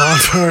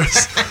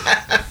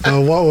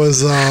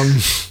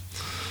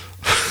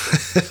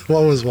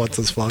 What was what's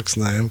his fuck's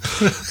name?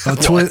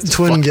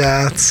 Twin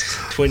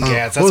Gats. Twin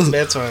Gats.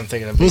 That's what I'm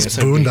thinking of. What's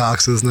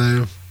Boondocks'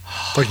 name?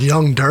 Like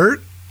Young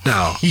Dirt?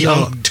 No.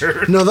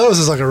 Dirt. No, that was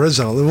his like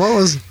original. What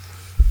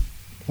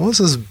was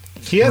his?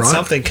 He had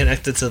something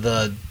connected to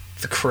the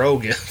crow,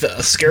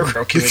 the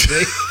scarecrow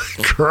gimmick.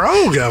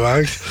 Crow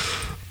gimmick.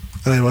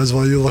 Anyways,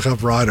 while you look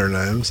up rider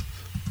names,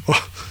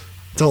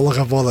 don't look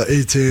up all the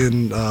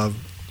 18.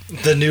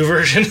 The new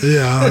version.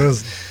 Yeah.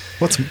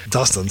 What's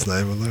Dustin's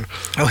name in there?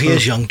 Oh, he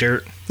is Young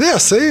Dirt. Yeah,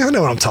 see? I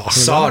know what I'm talking about.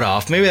 Sawed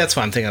off. Maybe that's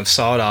why I'm thinking of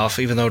sawed off,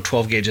 even though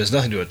 12 gauge has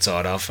nothing to do with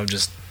sawed off.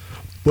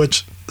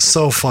 Which,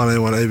 so funny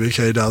when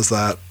ABK does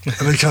that.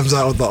 And he comes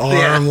out with the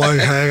arm like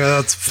hanging.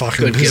 That's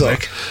fucking... Good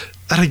gimmick.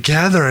 At a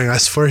gathering, I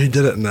swear he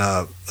did it in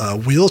a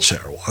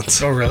wheelchair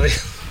once. Oh, really?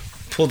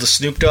 Pulled the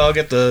Snoop Dogg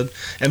at the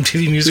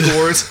MTV Music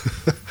Awards?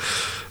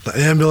 The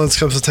ambulance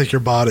comes to take your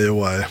body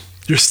away.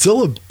 You're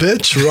still a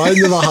bitch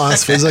riding to the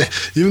hospital. He's like,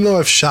 even though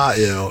I've shot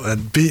you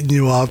and beaten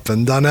you up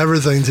and done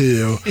everything to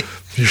you,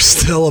 you're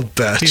still a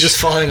bitch. He's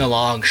just following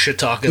along, shit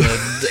talking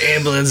the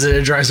ambulance and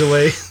it drives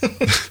away.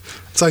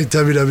 It's like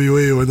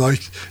WWE when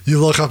like you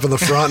look up in the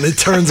front and he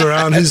turns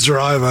around, he's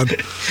driving.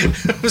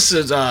 This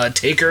is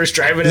Taker's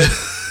driving it.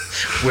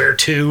 Where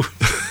to?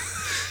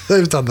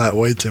 They've done that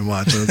way too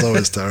much, and it's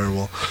always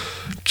terrible.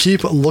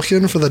 Keep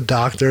looking for the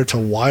doctor to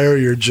wire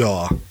your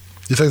jaw.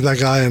 You think that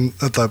guy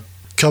at the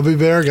Cubby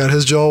Bear got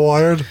his jaw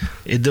wired?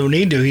 It don't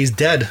need to. He's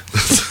dead.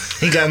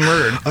 He got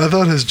murdered. I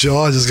thought his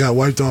jaw just got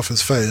wiped off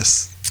his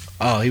face.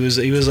 Oh, he was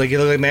like, he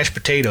looked like mashed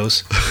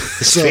potatoes.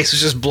 His face was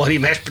just bloody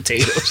mashed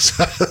potatoes.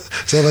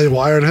 So they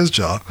wired his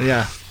jaw.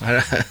 Yeah.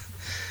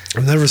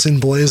 I've never seen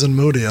Blaze and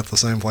Moody at the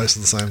same place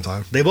at the same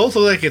time. They both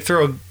look like they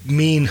throw a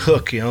mean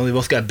hook, you know. They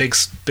both got big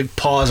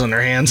paws on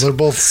their hands. They're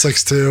both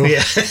 6'2".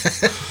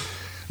 Yeah.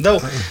 Though,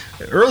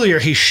 earlier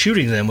he's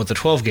shooting them with the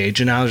 12 gauge,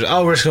 and now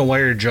we're just going to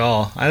wire your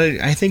jaw.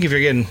 I think if you're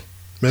getting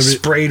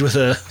sprayed with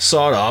a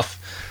sawed-off,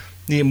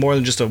 you need more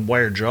than just a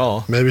wired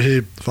jaw. Maybe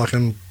he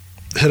fucking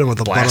hit him with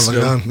the butt of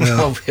the gun. Yeah.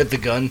 Oh, hit the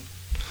gun.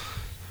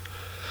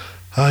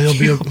 You'll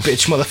be a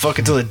bitch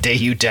motherfucker till the day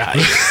you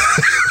die.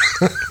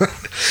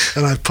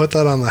 And I put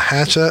that on the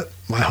Hatchet,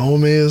 my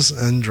homies,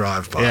 and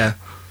Drive-By. Yeah.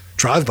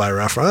 Drive-By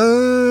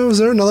reference. Was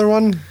there another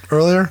one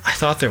earlier? I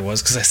thought there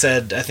was, because I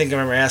think I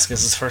remember asking,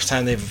 this is the first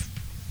time they've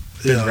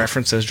been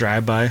referenced as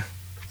Drive-By.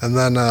 And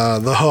then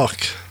the hook.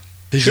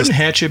 Shouldn't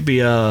Hatchet be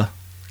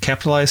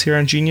capitalized here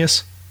on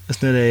Genius?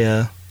 Isn't it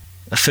a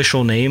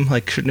official name?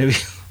 Like, shouldn't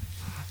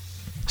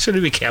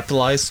it be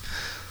capitalized?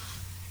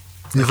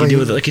 Like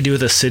you do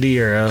with a city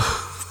or a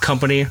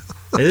company.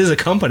 It is a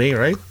company,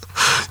 right?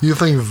 You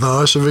think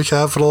the should be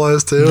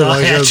capitalized too? The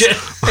Hatchet.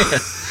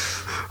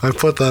 I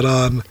put that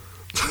on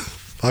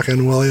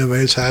fucking William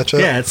H. Hatchet.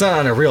 Yeah, it's not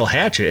on a real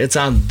hatchet. It's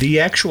on the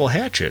actual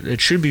hatchet. It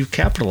should be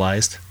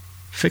capitalized.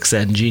 Fix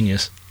that in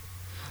Genius.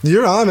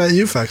 You're on it.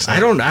 You fix it. I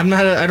don't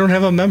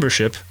have a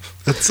membership.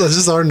 It's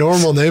just our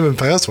normal name and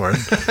password.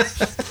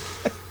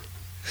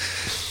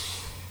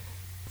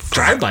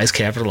 Drive-By's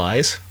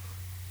capitalized.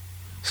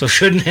 So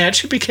shouldn't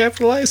Hatchet be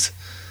capitalized?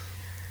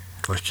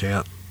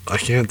 I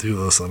can't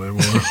do this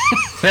anymore.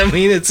 I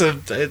mean, it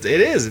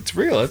is. It's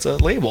real. It's a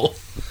label.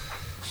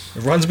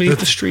 It runs beneath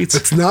the streets.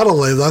 It's not a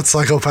label. That's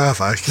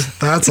psychopathic.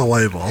 That's a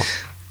label.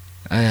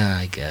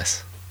 I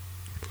guess.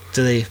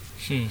 Do they?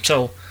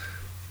 So,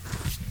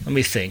 let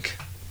me think.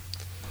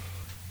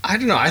 I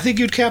don't know. I think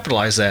you'd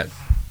capitalize that.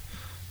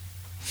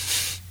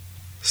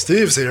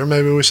 Steve's here.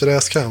 Maybe we should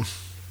ask him.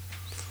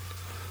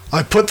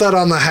 I put that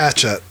on the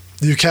Hatchet.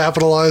 You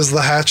capitalize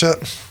the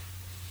Hatchet?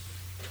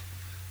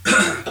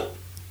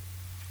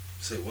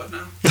 Say what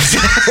now?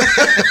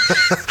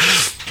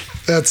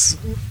 That's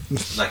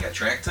like a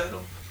track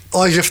title?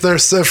 Like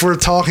if we're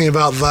talking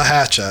about the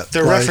Hatchet.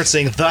 They're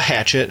referencing the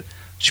Hatchet. It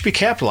should be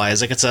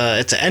capitalized. Like it's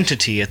an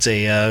entity. It's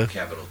a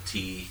capital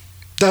T.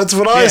 That's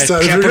what I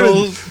said.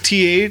 Capital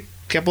T,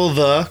 capital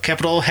the,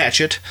 capital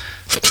Hatchet,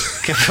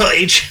 capital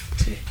H.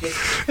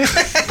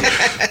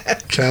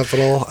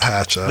 Capital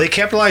Hatchet. They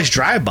capitalized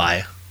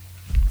Drive-By,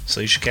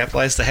 so you should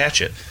capitalize the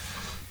Hatchet.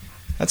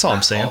 That's all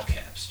I'm saying. All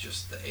caps,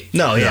 just the H.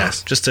 No,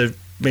 yes, just to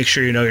make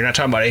sure you know you're not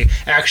talking about a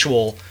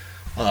actual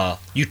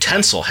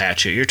utensil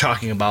hatchet. You're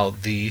talking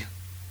about the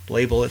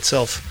label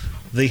itself,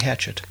 the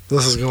Hatchet.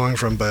 This is going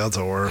from bad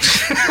to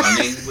worse.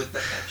 Running with the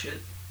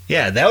Hatchet.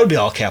 Yeah, that would be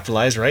all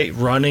capitalized, right?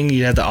 Running,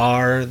 you'd have the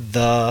R,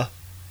 the.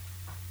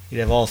 You'd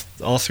have all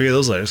three of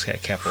those letters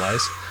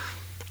capitalized.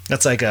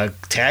 That's like a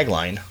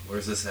tagline.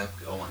 Where's this app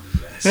going,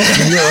 you guys?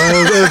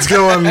 It's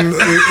going.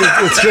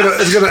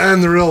 It's gonna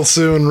end real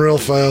soon, real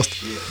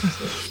fast.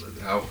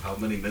 How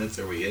many minutes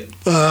are we in?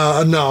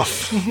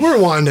 Enough. We're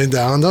winding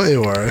down. Don't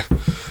you worry.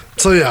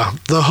 So yeah,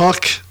 the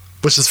hook,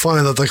 which is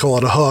funny that they call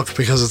it a hook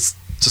because it's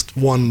just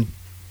one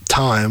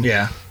time.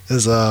 Yeah.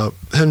 Is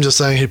him just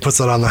saying he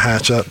puts it on the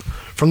Hatchet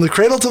from the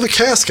cradle to the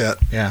casket.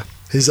 Yeah.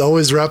 He's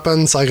always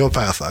repping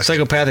psychopathic.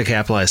 Psychopathic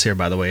capitalized here,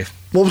 by the way.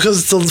 Well,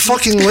 because it's a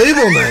fucking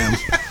label name.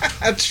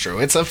 That's true.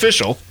 It's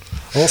official.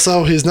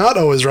 Also, he's not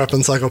always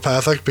repping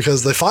psychopathic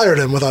because they fired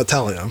him without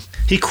telling him.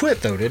 He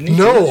quit, though, didn't he?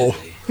 No.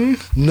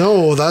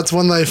 No, that's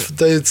when they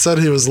said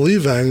he was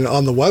leaving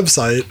on the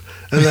website.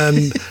 And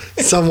then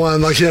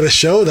someone, he had a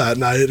show that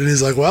night. And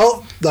he's like,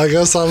 well, I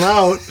guess I'm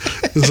out.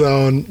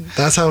 So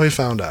that's how he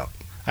found out.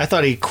 I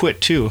thought he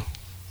quit, too.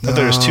 I thought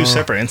there was two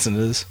separate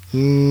incidents.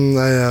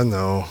 Yeah,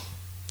 no.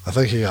 I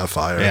think he got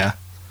fired. Yeah.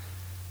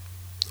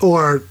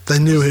 Or they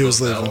knew he was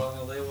leaving. On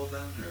the label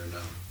then, or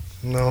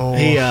no?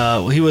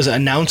 No. He was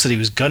announced that he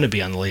was going to be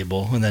on the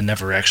label, and then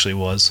never actually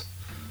was.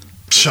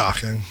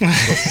 Shocking.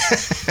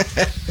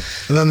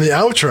 And then the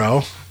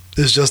outro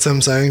is just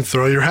him saying,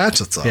 throw your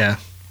hatchets up. Yeah.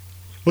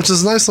 Which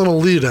is a nice little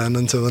lead-in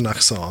into the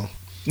next song.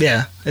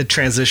 Yeah, it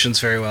transitions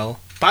very well.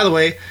 By the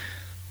way,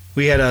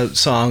 we had a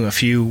song a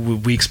few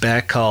weeks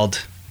back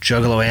called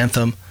Juggalo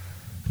Anthem.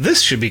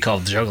 This should be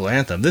called the Juggalo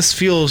Anthem. This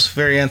feels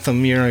very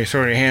anthem, you're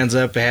throwing your hands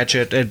up, a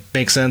hatchet, it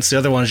makes sense. The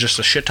other one is just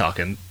a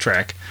shit-talking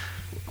track.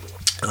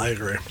 I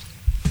agree.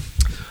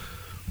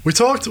 We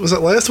talked, was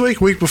it last week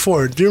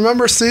before? Do you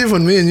remember, Steve,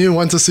 when me and you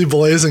went to see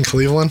Blaze in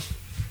Cleveland?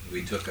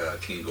 We took a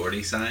King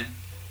Gordy sign.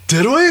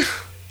 Did we?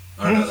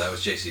 Oh, no, that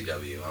was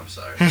JCW. I'm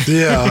sorry.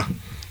 Yeah,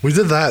 we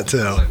did that, too.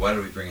 I was like, why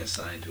did we bring a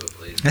sign to a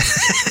place?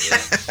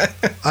 Yeah.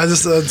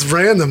 It's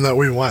random that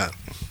we went.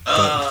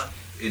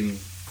 It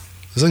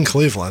was in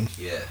Cleveland.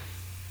 Yeah.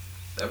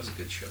 That was a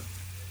good show.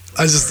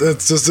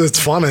 It's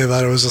funny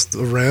that it was just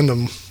a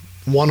random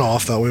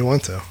one-off that we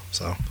went to.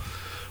 So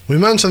we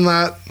mentioned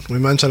that. We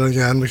mention it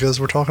again because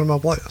we're talking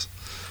about Blaze.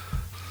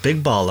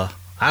 Big baller.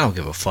 I don't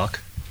give a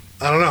fuck.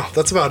 I don't know.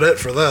 That's about it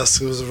for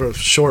this. It was a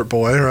short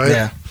boy, right?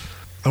 Yeah.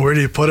 And where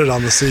do you put it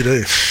on the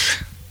CD?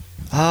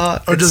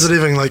 Or does it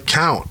even like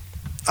count?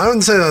 I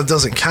wouldn't say that it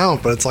doesn't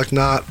count, but it's like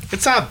not.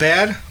 It's not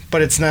bad,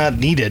 but it's not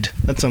needed.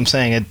 That's what I'm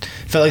saying. It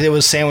felt like it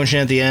was sandwiched in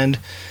at the end,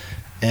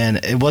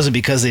 and it wasn't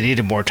because they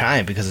needed more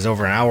time because it's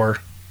over an hour.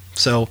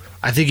 So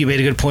I think you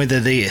made a good point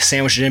that they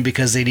sandwiched it in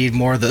because they need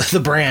more of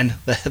the brand.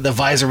 The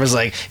visor was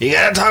like, you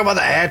gotta talk about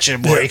the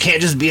hatchet, boy. You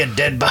can't just be a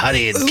dead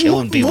body and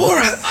killing people.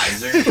 More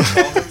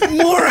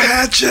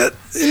hatchet.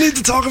 You need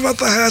to talk about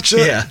the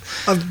hatchet. Yeah.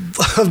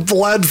 I've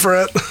bled for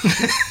it.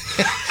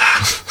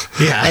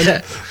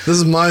 Yeah. This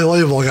is my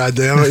label,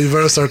 goddammit. You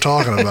better start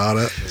talking about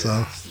it.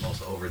 So. It's the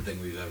most over thing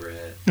we've ever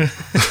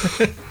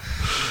had.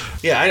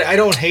 Yeah, I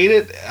don't hate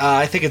it.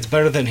 I think it's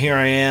better than Here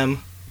I Am,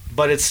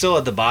 but it's still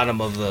at the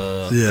bottom of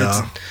the...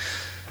 Yeah.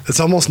 It's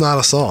almost not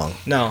a song.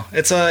 No,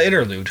 it's an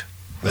interlude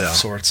of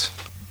sorts.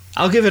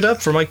 I'll give it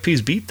up for Mike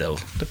P's beat, though.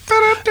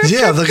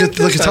 Yeah,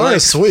 the guitar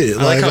is sweet.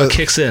 I like how it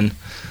kicks in.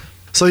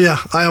 So, yeah,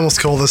 I almost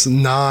call this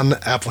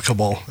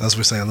non-applicable, as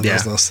we say in the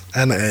business.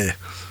 NA.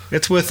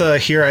 It's with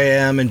Here I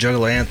Am and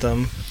Jungle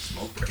Anthem.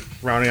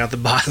 Rounding out the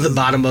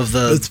bottom of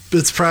the...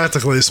 It's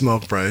practically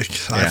Smoke Break,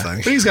 I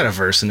think. But he's got a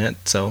verse in it,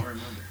 so...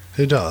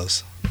 He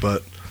does,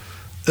 but...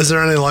 Is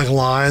there any like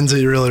lines that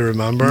you really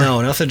remember?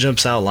 No, nothing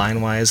jumps out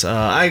line-wise.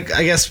 I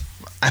guess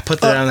I put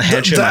that on the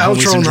Hatchet. The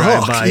outro and the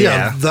hook. By,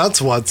 yeah, that's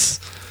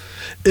what's...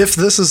 If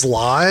this is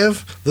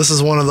live, this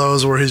is one of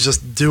those where he's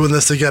just doing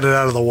this to get it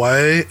out of the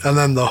way, and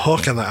then the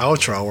hook and the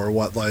outro are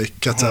what like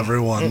gets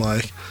everyone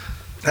like...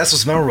 That's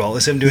what's memorable,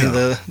 is him doing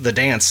the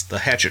dance, the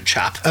hatchet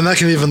chop. And that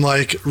can even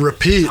like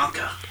repeat.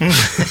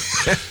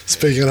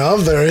 Speaking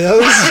of, there he is.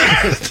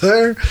 Right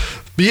there.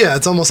 But yeah,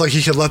 it's almost like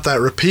he could let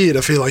that repeat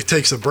if he like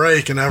takes a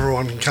break and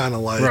everyone can kind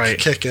of like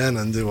kick in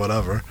and do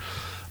whatever.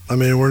 I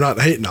mean, we're not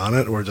hating on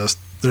it. We're just,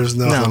 there's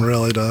nothing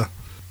really to,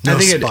 I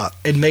think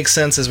it makes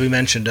sense, as we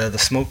mentioned, the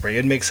smoke break.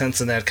 It makes sense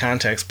in that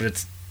context, but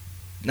it's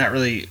not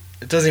really,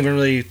 it doesn't even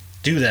really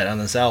do that on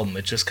this album.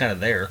 It's just kind of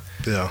there.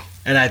 Yeah.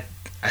 And I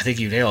think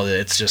you nailed it.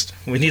 It's just,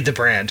 we need the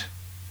brand.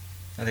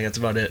 I think that's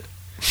about it.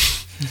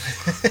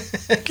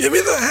 Give me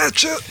the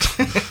hatchet.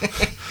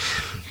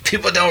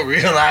 People don't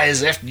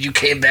realize after you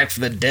came back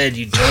from the dead,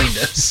 you joined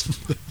us.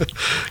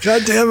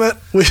 God damn it.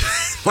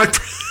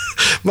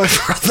 My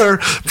brother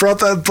brought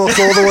that book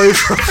all the way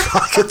from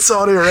fucking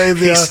Saudi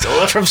Arabia. He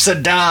stole it from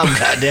Saddam,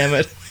 god damn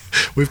it.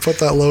 We put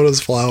that lotus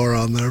flower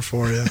on there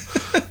for you.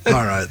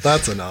 All right,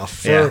 that's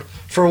enough.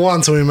 For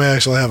once, we may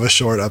actually have a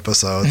short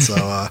episode,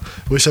 so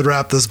we should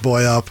wrap this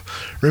boy up.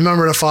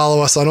 Remember to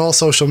follow us on all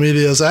social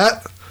medias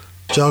at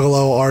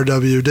Juggalo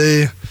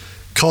RWD.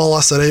 Call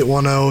us at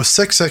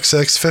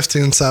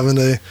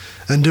 810-666-1570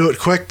 and do it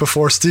quick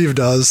before Steve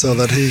does so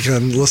that he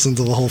can listen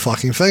to the whole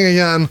fucking thing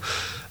again.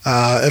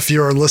 If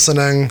you're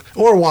listening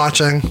or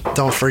watching,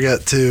 don't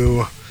forget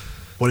to,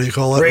 what do you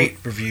call it? Rate,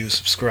 review,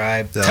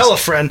 subscribe, tell a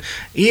friend,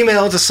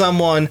 email it to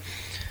someone,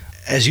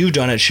 as you've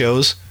done at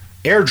shows.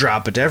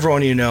 Airdrop it to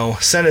everyone you know.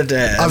 Send it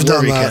to I've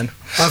done that.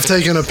 I've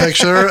taken a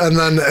picture and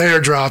then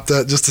airdropped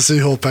it just to see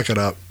who'll pick it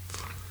up.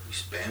 You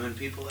spamming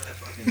people at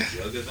fucking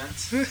drug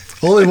events?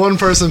 Only one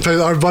person picked,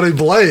 our buddy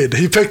Blade.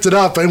 He picked it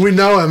up and we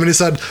know him and he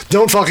said,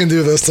 "Don't fucking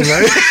do this to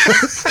me."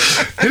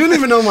 He didn't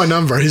even know my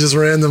number. He just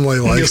randomly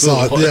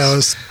saw it. Yeah, it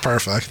was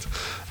perfect.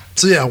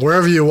 So yeah,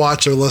 wherever you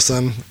watch or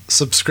listen,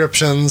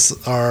 subscriptions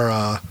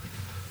are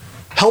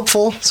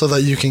helpful so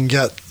that you can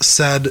get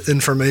said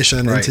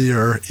information into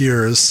your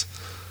ears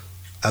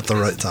at the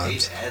right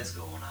times. Ads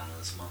going on in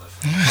this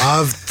motherfucker.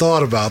 I've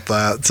thought about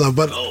that. So,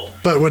 but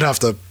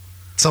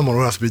someone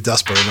would have to be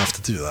desperate enough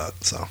to do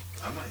that. So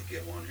I might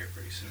get one here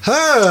pretty soon.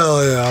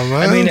 Hell yeah,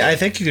 man! I mean, I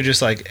think you could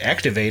just like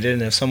activate it,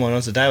 and if someone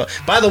wants to dial.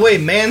 By the way,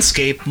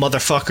 Manscaped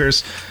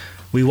motherfuckers,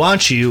 we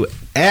want you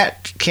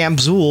at Camp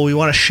Zool. We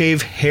want to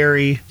shave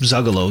hairy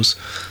zuggalos,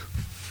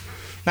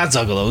 not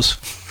zuggalos.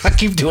 I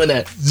keep doing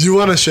that. Do you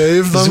want to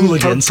shave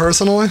them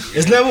personally?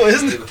 Isn't that what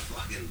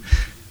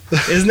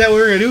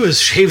we're gonna do?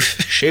 Is shave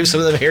some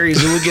of them hairy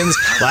Zooligans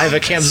live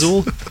at Camp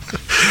Zool?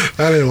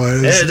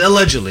 Anyways,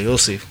 allegedly, we'll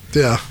see.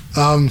 Yeah.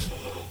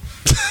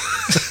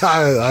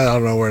 I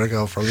don't know where to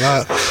go from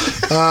that.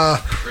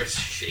 Chris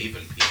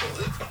shaving people.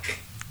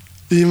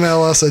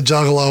 Email us at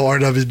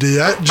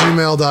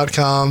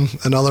juggalorwd@gmail.com,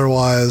 and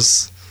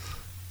otherwise,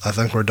 I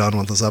think we're done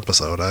with this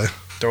episode, eh?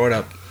 Throw it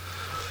up.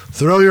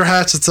 Throw your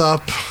hatchets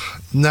up.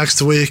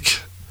 Next week,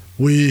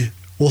 we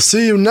will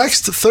see you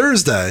next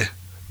Thursday,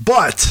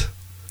 but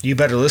you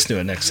better listen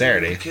to it next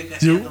Saturday.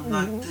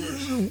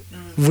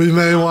 We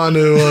may want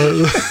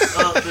to.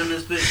 Up in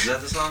this bitch. Is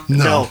that the song?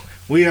 No.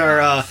 We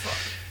are.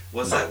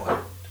 What's that one?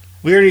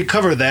 We already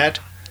covered that.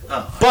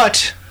 Oh,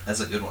 but that's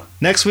a good one.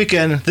 Next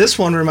weekend, this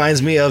one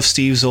reminds me of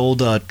Steve's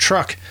old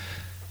truck.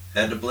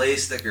 Had the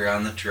Blaze sticker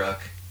on the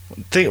truck.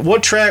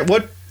 What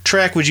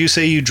track would you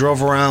say you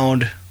drove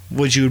around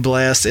would you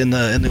blast in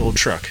the old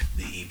truck?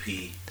 The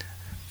EP.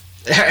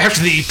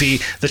 After the EP,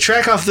 the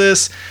track off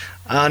this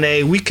on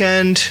a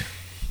weekend.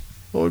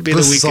 What would be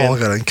this the weekend?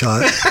 This is all getting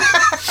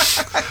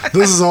cut.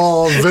 This is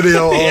all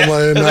video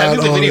only, not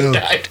the video audio.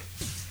 died.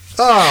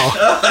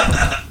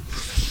 Oh.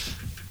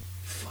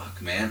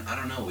 Fuck, man. I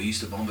don't know. We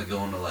used to bump it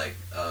going to like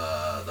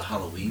the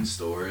Halloween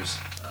stores.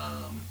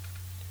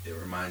 It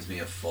reminds me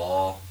of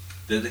fall.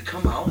 Did it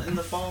come out in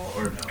the fall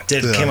or no?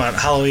 It came out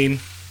Halloween,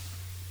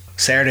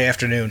 Saturday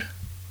afternoon.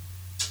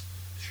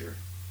 Sure.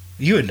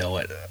 You would know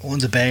it.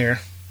 One's a banger.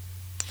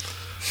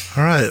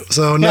 All right.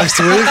 So next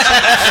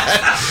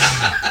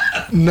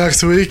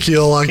week,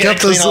 you'll get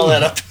this. Clean all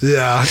that up.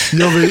 Yeah,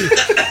 you'll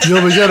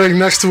be getting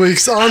next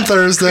week's on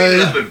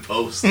Thursday,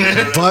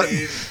 but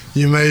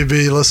you may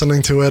be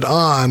listening to it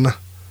on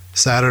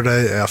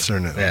Saturday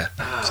afternoon. Yeah.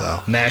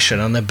 So mashing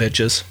on the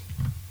bitches.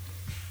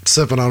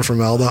 Sipping on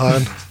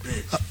formaldehyde.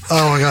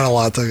 Oh, we got a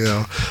lot to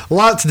go. A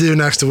lot to do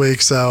next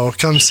week, so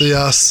come see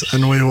us,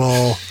 and we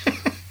will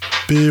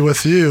be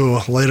with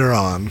you later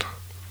on.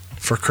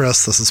 For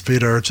Chris, this is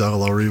Peter,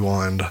 Juggalo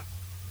Rewind,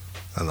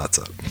 and that's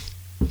it.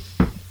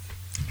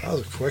 That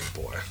was a quick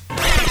boy.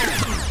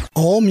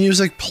 All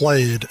music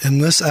played in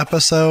this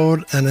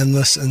episode and in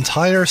this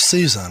entire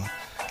season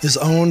is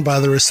owned by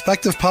the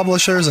respective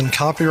publishers and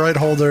copyright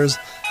holders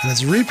and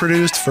is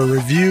reproduced for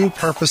review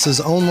purposes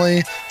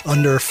only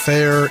under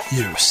fair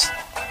use.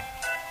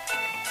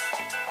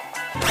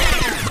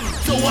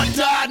 So I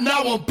died,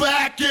 now I'm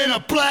back in a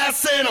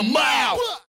blast in a mouth.